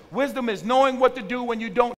wisdom? Wisdom is knowing what to do when you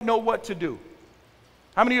don't know what to do.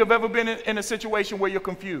 How many of you have ever been in a situation where you're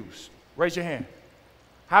confused? Raise your hand.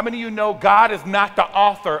 How many of you know God is not the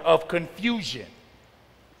author of confusion?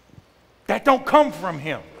 That don't come from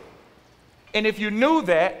him. And if you knew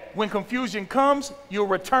that, when confusion comes, you'll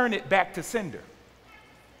return it back to sender.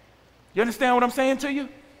 You understand what I'm saying to you?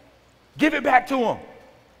 Give it back to him.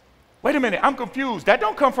 Wait a minute, I'm confused. That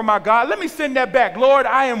don't come from my God. Let me send that back. Lord,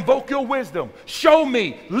 I invoke your wisdom. Show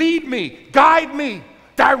me, lead me, guide me,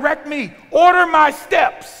 direct me, order my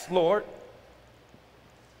steps, Lord.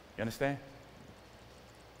 You understand?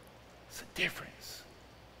 It's a difference.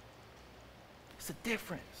 It's a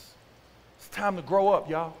difference. It's time to grow up,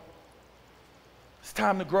 y'all. It's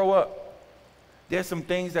time to grow up. There's some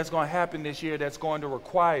things that's going to happen this year that's going to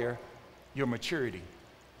require your maturity.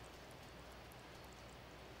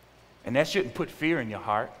 And that shouldn't put fear in your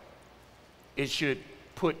heart. It should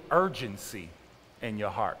put urgency in your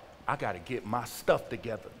heart. I got to get my stuff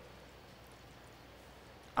together.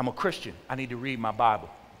 I'm a Christian. I need to read my Bible.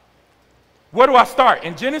 Where do I start?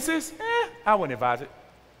 In Genesis? I wouldn't advise it.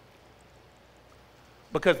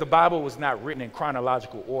 Because the Bible was not written in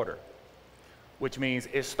chronological order, which means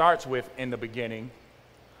it starts with in the beginning,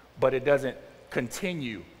 but it doesn't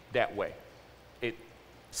continue that way. It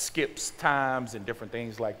skips times and different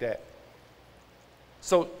things like that.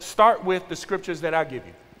 So start with the scriptures that I give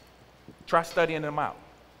you. Try studying them out.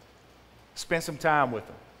 Spend some time with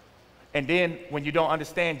them. And then when you don't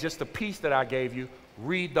understand just the piece that I gave you,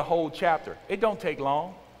 read the whole chapter. It don't take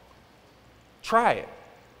long. Try it.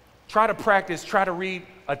 Try to practice. Try to read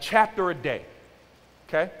a chapter a day.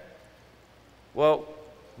 Okay? Well,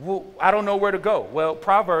 I don't know where to go. Well,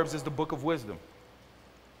 Proverbs is the book of wisdom.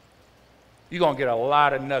 You're going to get a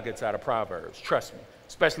lot of nuggets out of Proverbs. Trust me.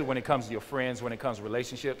 Especially when it comes to your friends, when it comes to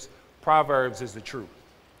relationships. Proverbs is the truth.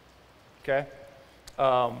 Okay?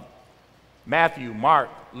 Matthew, Mark,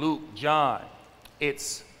 Luke, John.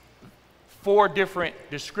 It's 4 different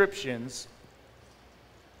descriptions.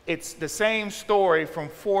 It's the same story from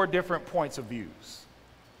 4 different points of views.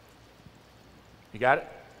 You got it?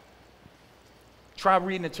 Try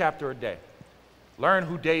reading a chapter a day. Learn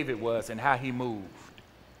who David was and how he moved.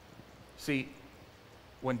 See,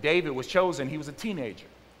 when David was chosen, he was a teenager,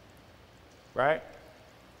 right?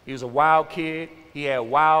 He was a wild kid. He had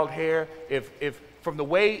wild hair. If from the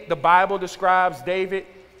way the Bible describes David,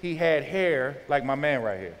 he had hair like my man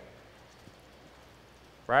right here.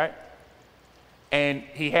 Right? And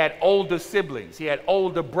he had older siblings. He had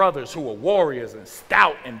older brothers who were warriors and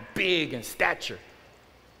stout and big in stature.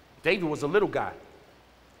 David was a little guy,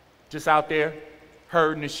 just out there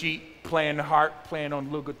herding the sheep, playing the harp, playing on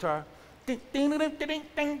the little guitar.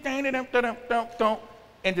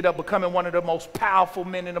 Ended up becoming one of the most powerful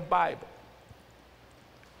men in the Bible.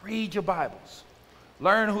 Read your Bibles.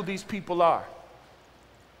 Learn who these people are.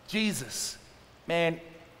 Jesus, man,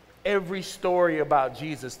 every story about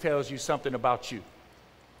Jesus tells you something about you.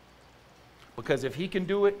 Because if he can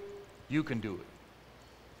do it, you can do it.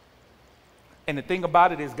 And the thing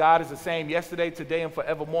about it is God is the same yesterday, today, and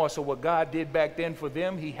forevermore. So what God did back then for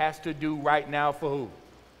them, he has to do right now for who?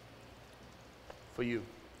 For you.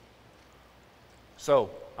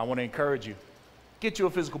 So I want to encourage you. Get you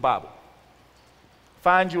a physical Bible.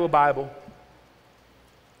 Find you a Bible.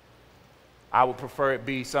 I would prefer it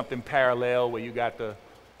be something parallel where you got the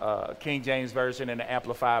King James Version and the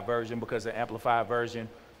Amplified Version, because the Amplified Version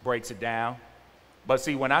breaks it down. But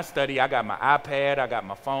see, when I study, I got my iPad, I got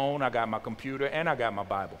my phone, I got my computer, and I got my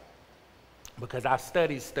Bible. Because I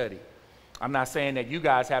study. I'm not saying that you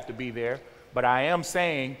guys have to be there, but I am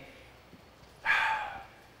saying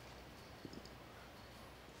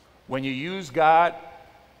when you use God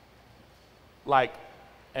like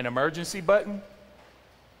an emergency button,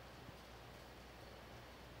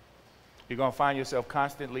 you're going to find yourself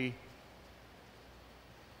constantly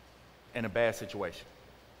in a bad situation.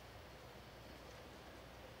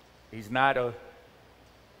 He's not a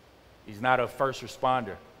first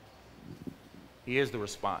responder. He is the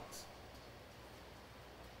response.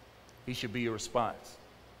 He should be your response.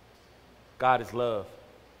 God is love.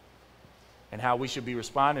 And how we should be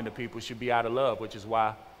responding to people should be out of love, which is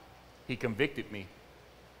why he convicted me.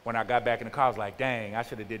 When I got back in the car, I was like, dang, I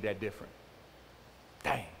should have did that different.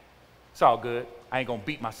 Dang. It's all good. I ain't going to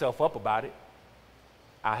beat myself up about it.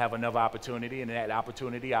 I'll have another opportunity, and in that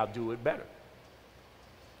opportunity, I'll do it better.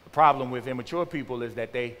 The problem with immature people is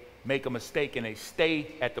that they make a mistake and they stay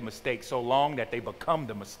at the mistake so long that they become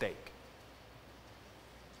the mistake.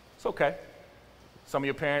 It's okay. Some of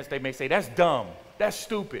your parents, they may say, that's dumb, that's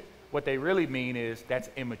stupid. What they really mean is that's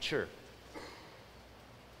immature.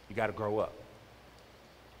 You got to grow up.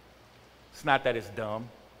 It's not that it's dumb.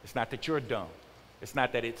 It's not that you're dumb. It's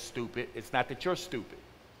not that it's stupid. It's not that you're stupid.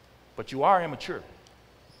 But you are immature.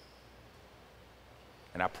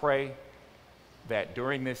 And I pray that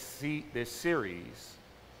during this series,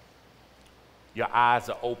 your eyes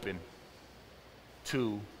are open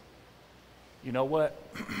to, you know what?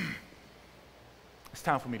 It's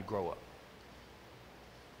time for me to grow up.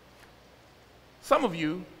 Some of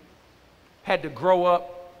you had to grow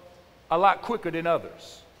up a lot quicker than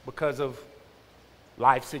others because of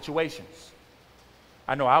life situations.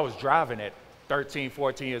 I know I was driving at 13,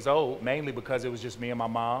 14 years old, mainly because it was just me and my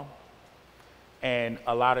mom. And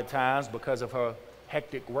a lot of times, because of her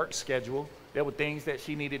hectic work schedule, there were things that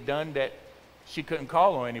she needed done that she couldn't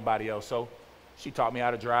call on anybody else. So she taught me how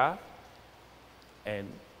to drive and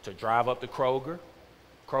to drive up to Kroger.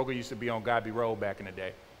 Kroger used to be on Godby Road back in the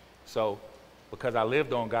day. So because I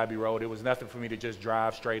lived on Godby Road, it was nothing for me to just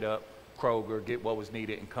drive straight up Kroger, get what was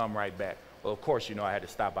needed, and come right back. Well, of course, you know, I had to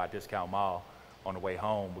stop by Discount Mall on the way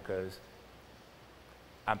home because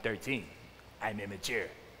I'm 13. I'm immature,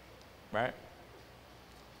 right?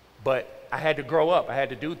 But I had to grow up. I had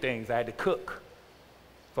to do things. I had to cook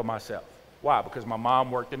for myself. Why? Because my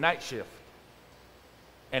mom worked the night shift.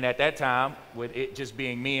 And at that time, with it just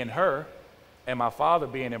being me and her, and my father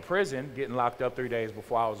being in prison, getting locked up 3 days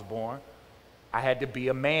before I was born, I had to be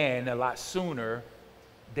a man a lot sooner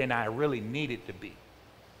than I really needed to be.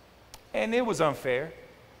 And it was unfair.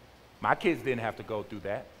 My kids didn't have to go through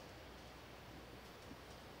that.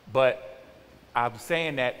 But I'm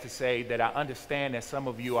saying that to say that I understand that some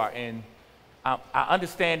of you are in, I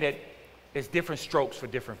understand that it's different strokes for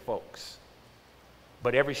different folks.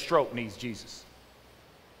 But every stroke needs Jesus.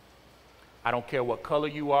 I don't care what color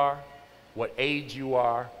you are, what age you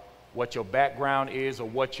are, what your background is, or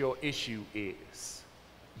what your issue is.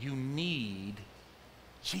 You need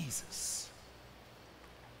Jesus.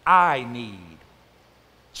 I need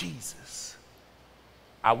Jesus.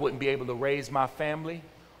 I wouldn't be able to raise my family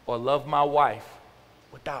or love my wife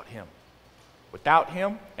without him. Without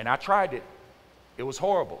him, and I tried it, it was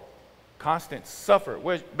horrible. Constant suffer.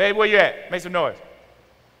 Babe, where you at? Make some noise.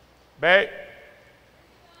 Babe?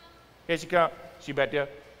 Here she come. She back there.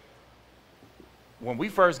 When we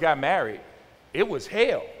first got married, it was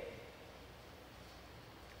hell.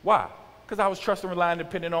 Why? Because I was trusting, relying,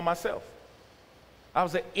 depending on myself. I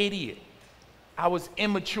was an idiot. I was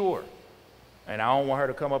immature. And I don't want her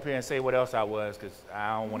to come up here and say what else I was, because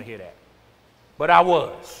I don't want to hear that. But I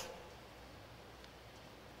was.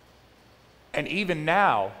 And even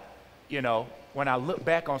now, you know, when I look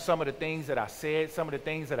back on some of the things that I said, some of the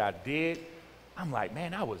things that I did, I'm like,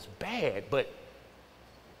 man, I was bad. But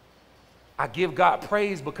I give God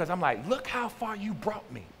praise because I'm like, look how far you brought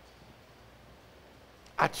me.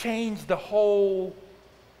 I changed the whole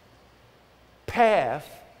path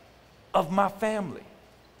of my family.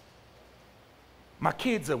 My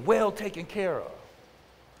kids are well taken care of,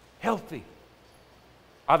 healthy.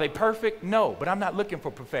 Are they perfect? No, but I'm not looking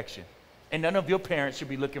for perfection. And none of your parents should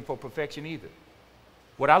be looking for perfection either.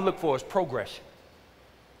 What I look for is progression.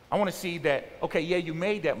 I want to see that, okay, yeah, you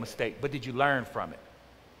made that mistake, but did you learn from it?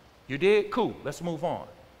 You did? Cool, let's move on.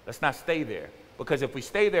 Let's not stay there. Because if we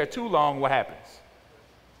stay there too long, what happens?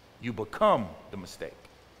 You become the mistake.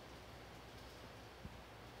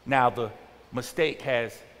 Now the mistake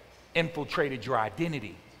has infiltrated your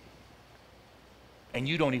identity, and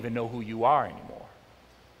you don't even know who you are anymore.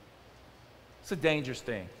 It's a dangerous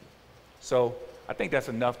thing. So I think that's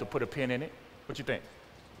enough to put a pin in it. What you think?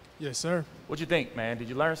 Yes, sir. What you think, man? Did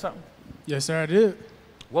you learn something? Yes, sir, I did.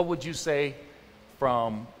 What would you say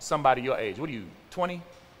from somebody your age? What are you, 20?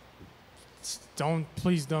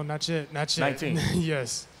 Please don't, not yet, not yet. 19.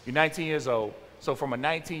 Yes. You're 19 years old. So from a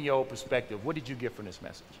 19-year-old perspective, what did you get from this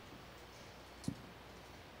message?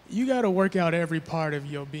 You got to work out every part of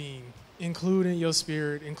your being, including your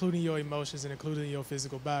spirit, including your emotions, and including your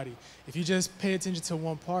physical body. If you just pay attention to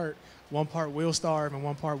one part will starve and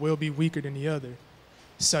one part will be weaker than the other.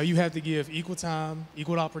 So you have to give equal time,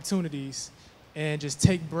 equal opportunities, and just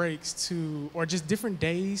take breaks or just different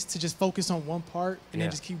days to just focus on one part and then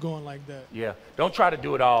just keep going like that. Yeah. Don't try to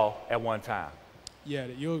do it all at one time. Yeah,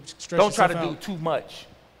 you'll stress Don't try to yourself do out. too much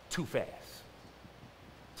too fast.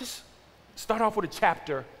 Just start off with a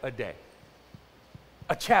chapter a day.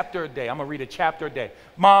 A chapter a day. I'm going to read a chapter a day.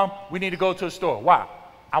 Mom, we need to go to a store. Why?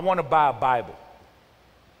 I want to buy a Bible.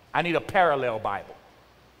 I need a parallel Bible.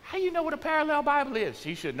 How you know what a parallel Bible is?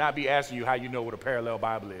 She should not be asking you how you know what a parallel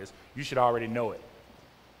Bible is. You should already know it.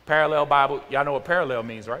 Parallel Bible, y'all know what parallel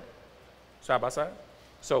means, right? Side by side.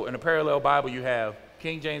 So in a parallel Bible, you have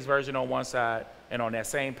King James Version on one side, and on that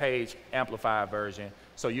same page, Amplified Version,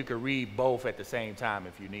 so you can read both at the same time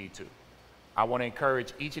if you need to. I want to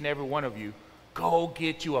encourage each and every one of you, go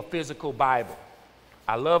get you a physical Bible.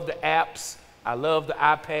 I love the apps. I love the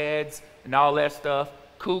iPads and all that stuff.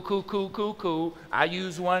 Cool, cool, cool, cool, cool. I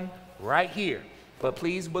use one right here. But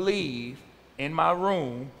please believe, in my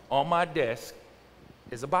room, on my desk,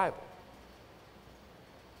 is a Bible.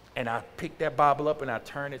 And I pick that Bible up and I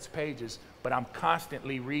turn its pages, but I'm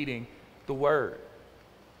constantly reading the Word.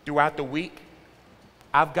 Throughout the week,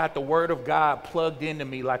 I've got the Word of God plugged into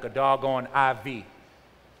me like a doggone IV.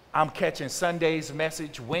 I'm catching Sunday's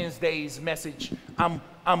message, Wednesday's message. I'm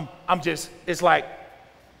just, it's like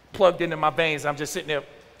plugged into my veins. I'm just sitting there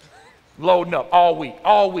loading up all week.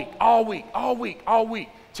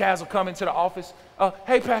 Chaz will come into the office.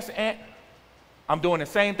 Hey, Pastor Ant. I'm doing the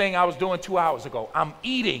same thing I was doing 2 hours ago. I'm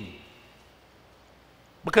eating.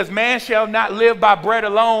 Because man shall not live by bread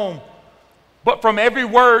alone, but from every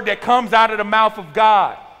word that comes out of the mouth of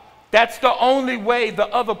God. That's the only way the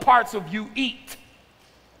other parts of you eat.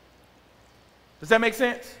 Does that make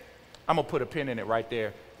sense? I'm going to put a pin in it right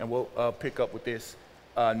there, and we'll pick up with this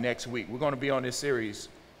next week. We're going to be on this series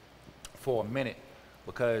for a minute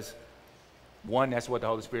because, one, that's what the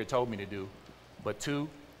Holy Spirit told me to do, but two,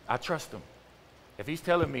 I trust him. If he's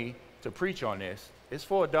telling me to preach on this, it's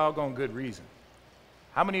for a doggone good reason.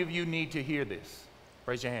 How many of you need to hear this?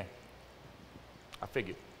 Raise your hand. I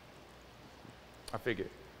figured.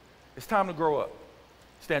 It's time to grow up.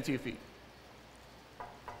 Stand to your feet.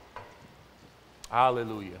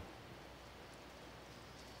 Hallelujah.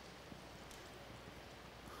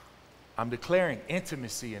 I'm declaring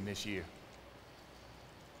intimacy in this year.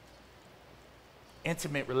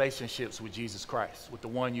 Intimate relationships with Jesus Christ, with the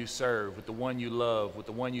one you serve, with the one you love, with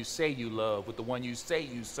the one you say you love, with the one you say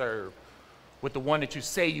you serve, with the one that you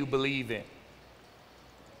say you believe in.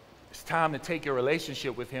 It's time to take your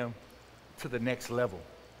relationship with him to the next level.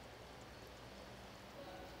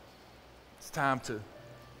 It's time to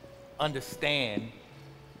understand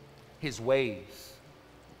his ways.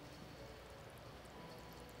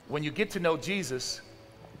 When you get to know Jesus,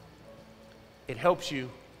 it helps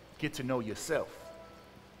you get to know yourself.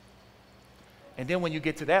 And then when you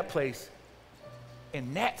get to that place,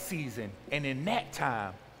 in that season and in that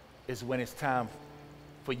time is when it's time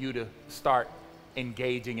for you to start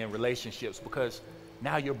engaging in relationships, because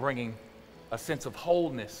now you're bringing a sense of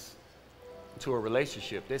wholeness to a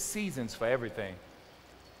relationship. There's seasons for everything.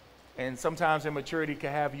 And sometimes immaturity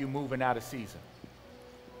can have you moving out of season.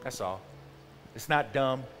 That's all. It's not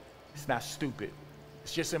dumb. It's not stupid.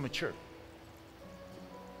 It's just immature.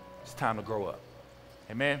 It's time to grow up.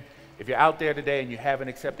 Amen. If you're out there today and you haven't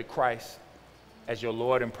accepted Christ as your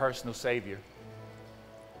Lord and personal Savior,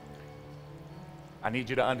 I need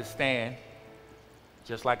you to understand,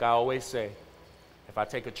 just like I always say, if I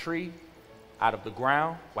take a tree out of the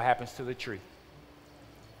ground, what happens to the tree?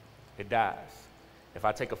 It dies. If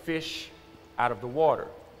I take a fish out of the water,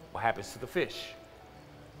 what happens to the fish?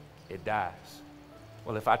 It dies.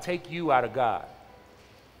 Well, if I take you out of God,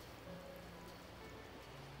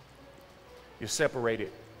 you're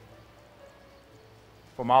separated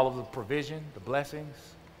from all of the provision, the blessings,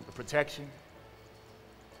 the protection,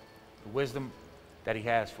 the wisdom that he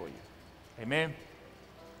has for you. Amen?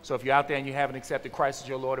 So if you're out there and you haven't accepted Christ as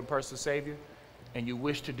your Lord and personal Savior, and you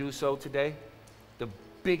wish to do so today, the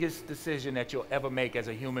biggest decision that you'll ever make as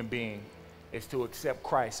a human being is to accept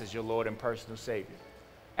Christ as your Lord and personal Savior.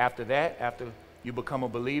 After that, after you become a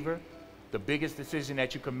believer, the biggest decision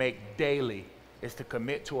that you can make daily is to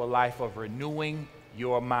commit to a life of renewing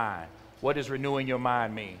your mind. What does renewing your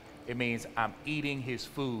mind mean? It means I'm eating his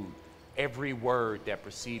food, every word that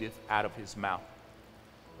proceedeth out of his mouth.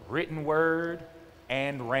 Written word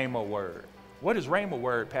and rhema word. What is rhema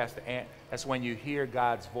word, Pastor Ant? That's when you hear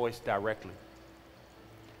God's voice directly.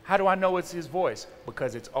 How do I know it's his voice?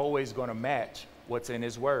 Because it's always going to match what's in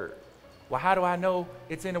his word. Well, how do I know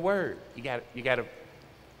it's in the word? You got to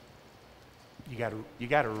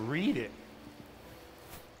read it.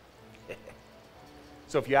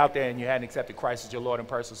 So if you're out there and you hadn't accepted Christ as your Lord and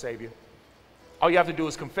personal Savior, all you have to do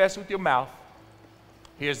is confess with your mouth.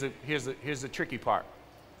 Here's the tricky part.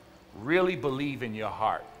 Really believe in your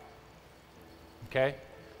heart. Okay?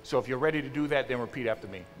 So if you're ready to do that, then repeat after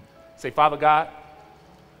me. Say, Father God,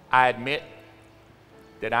 I admit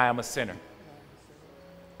that I am a sinner.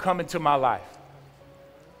 Come into my life.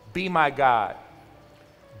 Be my God.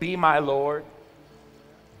 Be my Lord.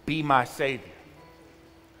 Be my Savior.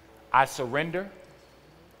 I surrender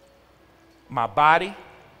my body,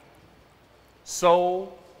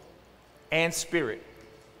 soul, and spirit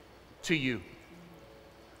to you.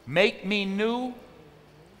 Make me new.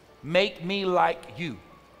 Make me like you.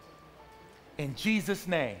 In Jesus'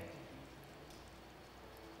 name,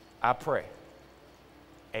 I pray.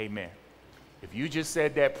 Amen. If you just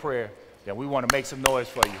said that prayer, then we want to make some noise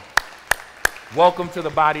for you. Welcome to the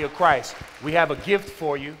body of Christ. We have a gift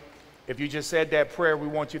for you. If you just said that prayer, we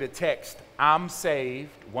want you to text I'm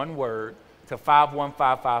saved, one word, to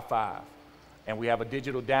 51555. And we have a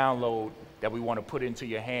digital download that we want to put into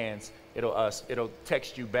your hands. It'll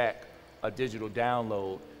text you back a digital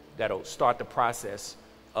download that'll start the process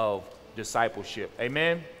of discipleship.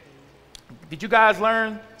 Amen. Did you guys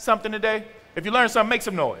learn something today? If you learned something, make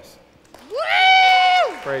some noise.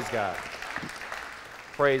 Woo! Praise God.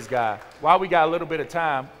 Praise God. While we got a little bit of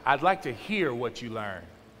time, I'd like to hear what you learned,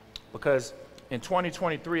 because in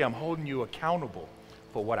 2023, I'm holding you accountable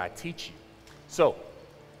for what I teach you. So,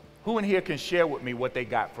 who in here can share with me what they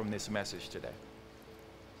got from this message today?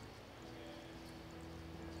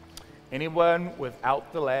 Anyone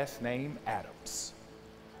without the last name Adams?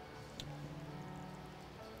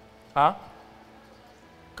 Huh?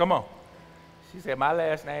 Come on. She said, my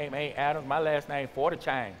last name ain't Adams. My last name for the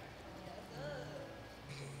chain.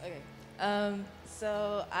 Okay.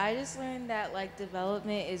 So I just learned that like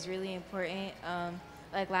development is really important.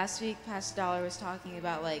 Like last week, Pastor Dollar was talking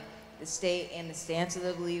about like the state and the stance of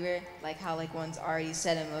the believer, like how like one's already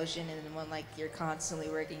set in motion and then one like you're constantly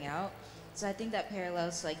working out. So I think that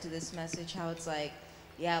parallels like to this message, how it's like,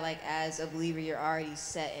 yeah, like as a believer, you're already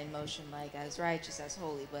set in motion, like as righteous, as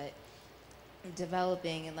holy, but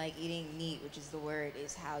developing and like eating meat, which is the word,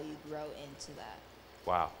 is how you grow into that.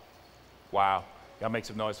 Wow. Wow. Y'all make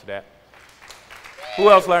some noise for that. Who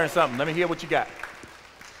else learned something? Let me hear what you got.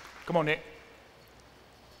 Come on, Nick.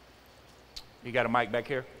 You got a mic back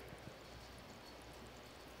here?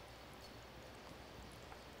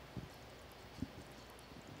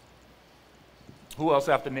 Who else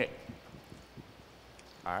after Nick?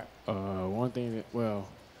 All right. One thing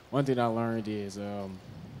I learned is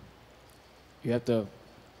you have to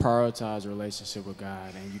prioritize a relationship with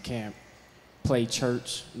God, and you can't play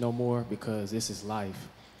church no more, because this is life.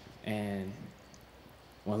 And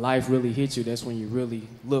when life really hits you, that's when you really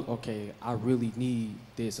look, okay, I really need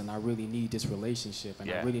this, and I really need this relationship,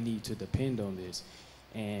 and I really need to depend on this.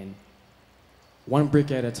 And one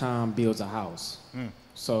brick at a time builds a house.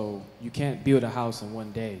 So you can't build a house in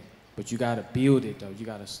one day, but you got to build it, though. You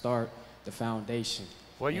got to start the foundation.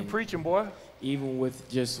 Well, you And preaching, boy. even with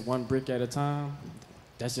just one brick at a time,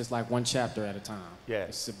 that's just like one chapter at a time. Yeah.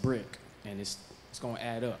 It's a brick, and it's going to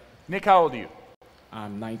add up. Nick, how old are you?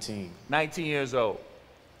 I'm 19. 19 years old.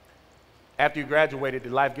 After you graduated,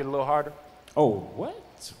 did life get a little harder? Oh, what?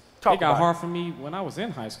 Talk It got about hard for me when I was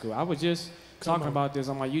in high school. I was just talking on. about this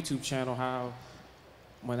on my YouTube channel, how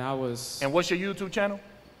when I was And what's your YouTube channel?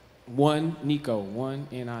 one Nico, one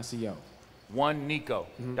Nico. One Nico.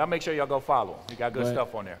 Y'all make sure y'all go follow him. He got good But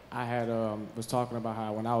stuff on there. I had was talking about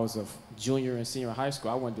how when I was a junior and senior in high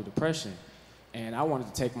school, I went through depression, and I wanted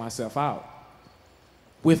to take myself out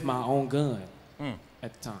with my own gun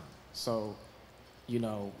at the time. So, you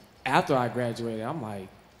know, after I graduated, I'm like,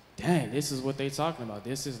 dang, this is what they talking about.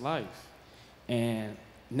 This is life. And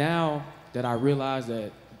now that I realize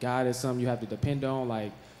that God is something you have to depend on,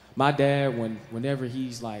 like my dad, whenever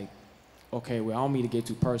he's like, okay, well, I don't mean to get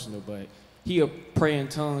too personal, but he'll pray in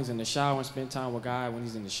tongues in the shower and spend time with God when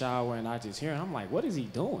he's in the shower, and I just hear him. I'm like, what is he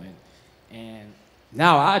doing? And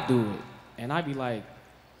now I do it, and I be like,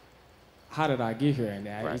 how did I get here? And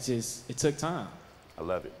that Right. it took time. I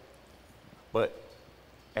love it. But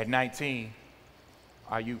at 19,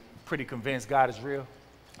 are you pretty convinced God is real?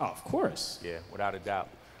 Oh, of course. Yeah, without a doubt.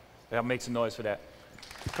 That'll make some noise for that.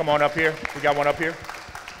 Come on up here. We got one up here.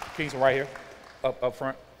 Kings right here, up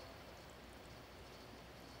front.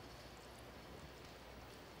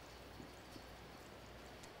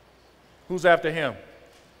 Who's after him?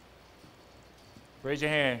 Raise your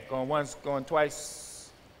hand. Going once, going twice.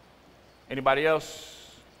 Anybody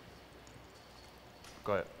else?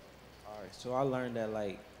 Go ahead. All right, so I learned that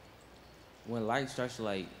like when life starts to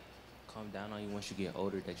like come down on you once you get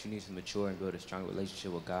older, that you need to mature and build a strong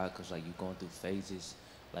relationship with God, because like you're going through phases.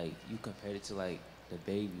 Like you compare it to like the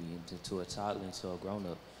baby and to a toddler and to a grown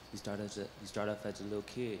up. You start off as a little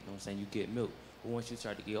kid, you know what I'm saying? You get milk. But once you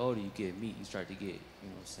start to get older, you get meat. You start to get, you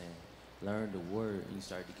know what I'm saying, learn the word, and you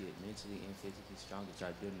start to get mentally and physically stronger,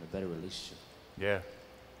 start building a better relationship. Yeah.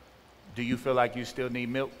 Do you feel like you still need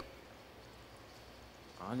milk?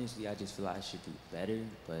 Honestly, I just feel like I should do better,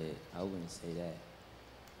 but I wouldn't say that.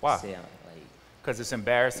 Why? Say I'm like Because it's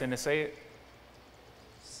embarrassing to say it?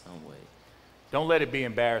 some way. Don't let it be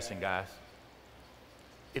embarrassing, guys.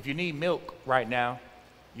 If you need milk right now,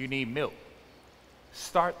 you need milk.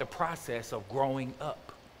 Start the process of growing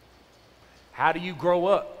up. How do you grow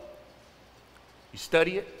up? You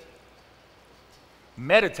study it,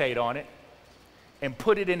 meditate on it, and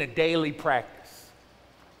put it in a daily practice.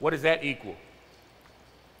 What does that equal?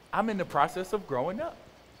 I'm in the process of growing up.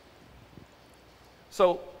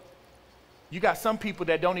 So you got some people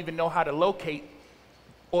that don't even know how to locate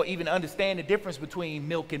or even understand the difference between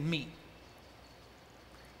milk and meat.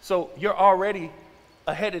 So you're already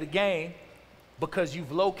ahead of the game because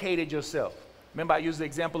you've located yourself. Remember I used the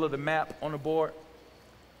example of the map on the board?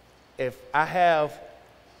 If I have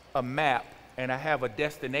a map and I have a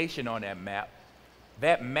destination on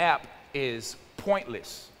that map is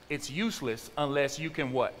pointless. It's useless unless you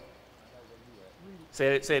can what?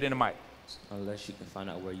 Say it in the mic. Unless you can find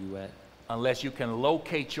out where you at. Unless you can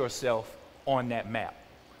locate yourself on that map.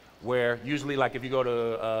 Where usually, like if you go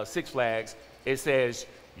to Six Flags, it says,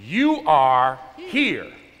 you are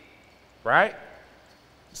here, right?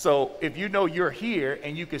 So if you know you're here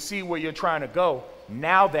and you can see where you're trying to go,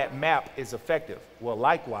 now that map is effective. Well,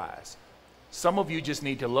 likewise, some of you just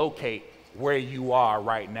need to locate where you are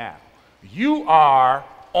right now. You are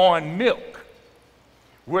on milk.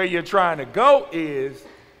 Where you're trying to go is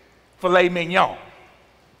filet mignon.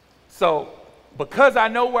 So because I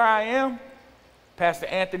know where I am, Pastor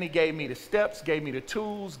Anthony gave me the steps, gave me the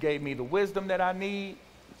tools, gave me the wisdom that I need.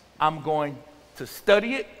 I'm going to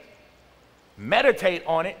study it, meditate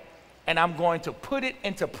on it, and I'm going to put it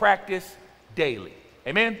into practice daily.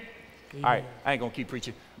 Amen? All right, I ain't going to keep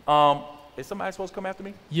preaching. Is somebody supposed to come after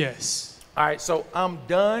me? Yes. All right, so I'm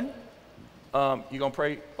done. You going to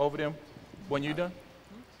pray over them when you're done?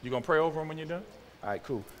 You going to pray over them when you're done? All right,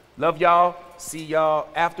 cool. Love y'all. See y'all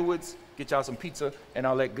afterwards. Get y'all some pizza and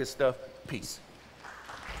all that good stuff. Peace.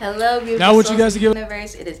 Hello, beautiful Now what you souls guys of give- the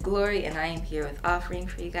universe. It is Glory, and I am here with offering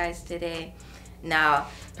for you guys today. Now,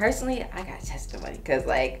 personally, I got testimony because,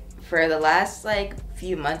 like, for the last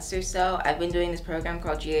few months or so, I've been doing this program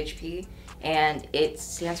called GHP, and it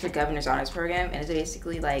stands for Governor's Honors Program, and it's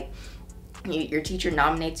basically like your teacher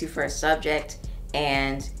nominates you for a subject,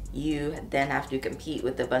 and you then have to compete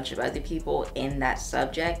with a bunch of other people in that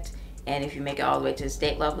subject. And if you make it all the way to the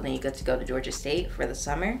state level, then you get to go to Georgia State for the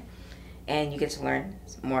summer, and you get to learn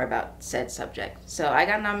more about said subject. So I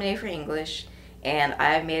got nominated for English, and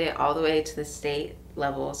I made it all the way to the state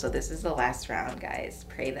level. So this is the last round, guys.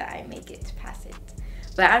 Pray that I make it to pass it.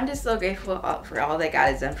 But I'm just so grateful for all that God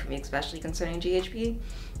has done for me, especially concerning GHP.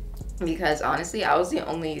 Because honestly, I was the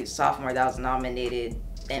only sophomore that was nominated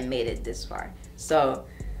and made it this far. So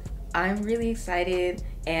I'm really excited,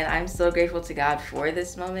 and I'm so grateful to God for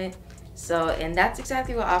this moment. So, and that's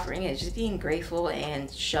exactly what offering is, just being grateful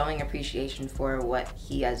and showing appreciation for what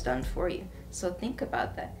He has done for you. So think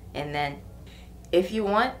about that. And then if you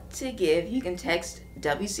want to give, you can text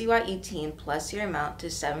WCYE Team plus your amount to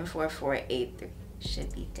 74483.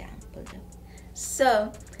 Should be down below.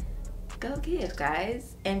 So go give,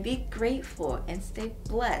 guys, and be grateful and stay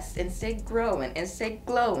blessed and stay growing and stay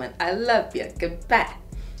glowing. I love you. Goodbye.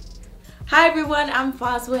 Hi everyone, I'm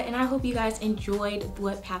Foswa, and I hope you guys enjoyed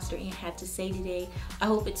what Pastor Ant had to say today. I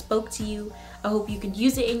hope it spoke to you. I hope you could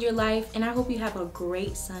use it in your life, and I hope you have a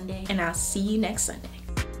great Sunday, and I'll see you next Sunday.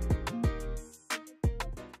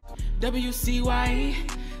 WCYE,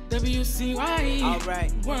 WCYE. All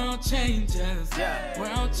right. World changers. Yeah.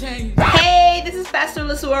 World changers. Hey, this is Pastor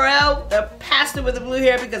LaSorel, the pastor with the blue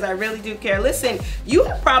hair, because I really do care. Listen, you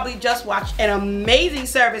have probably just watched an amazing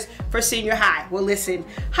service for senior high. Well, listen,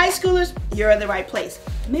 high schoolers, you're in the right place.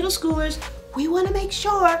 Middle schoolers, we want to make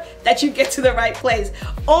sure that you get to the right place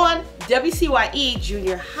on WCYE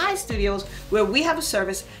Junior High Studios, where we have a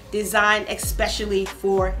service designed especially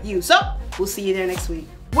for you. So, we'll see you there next week.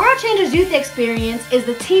 World Changers Youth Experience is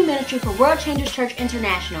the team ministry for World Changers Church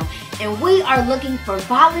International, and we are looking for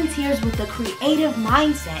volunteers with a creative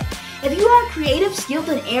mindset. If you are creative, skilled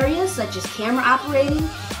in areas such as camera operating,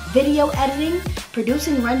 video editing,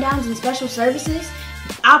 producing rundowns and special services,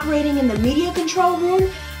 operating in the media control room,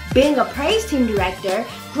 being a praise team director,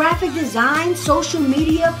 graphic design, social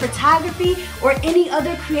media, photography, or any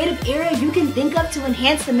other creative area you can think of to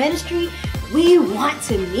enhance the ministry, we want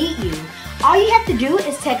to meet you. All you have to do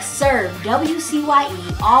is text SERVE,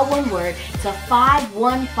 WCYE, all one word, to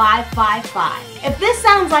 51555. If this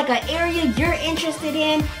sounds like an area you're interested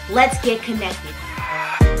in, let's get connected.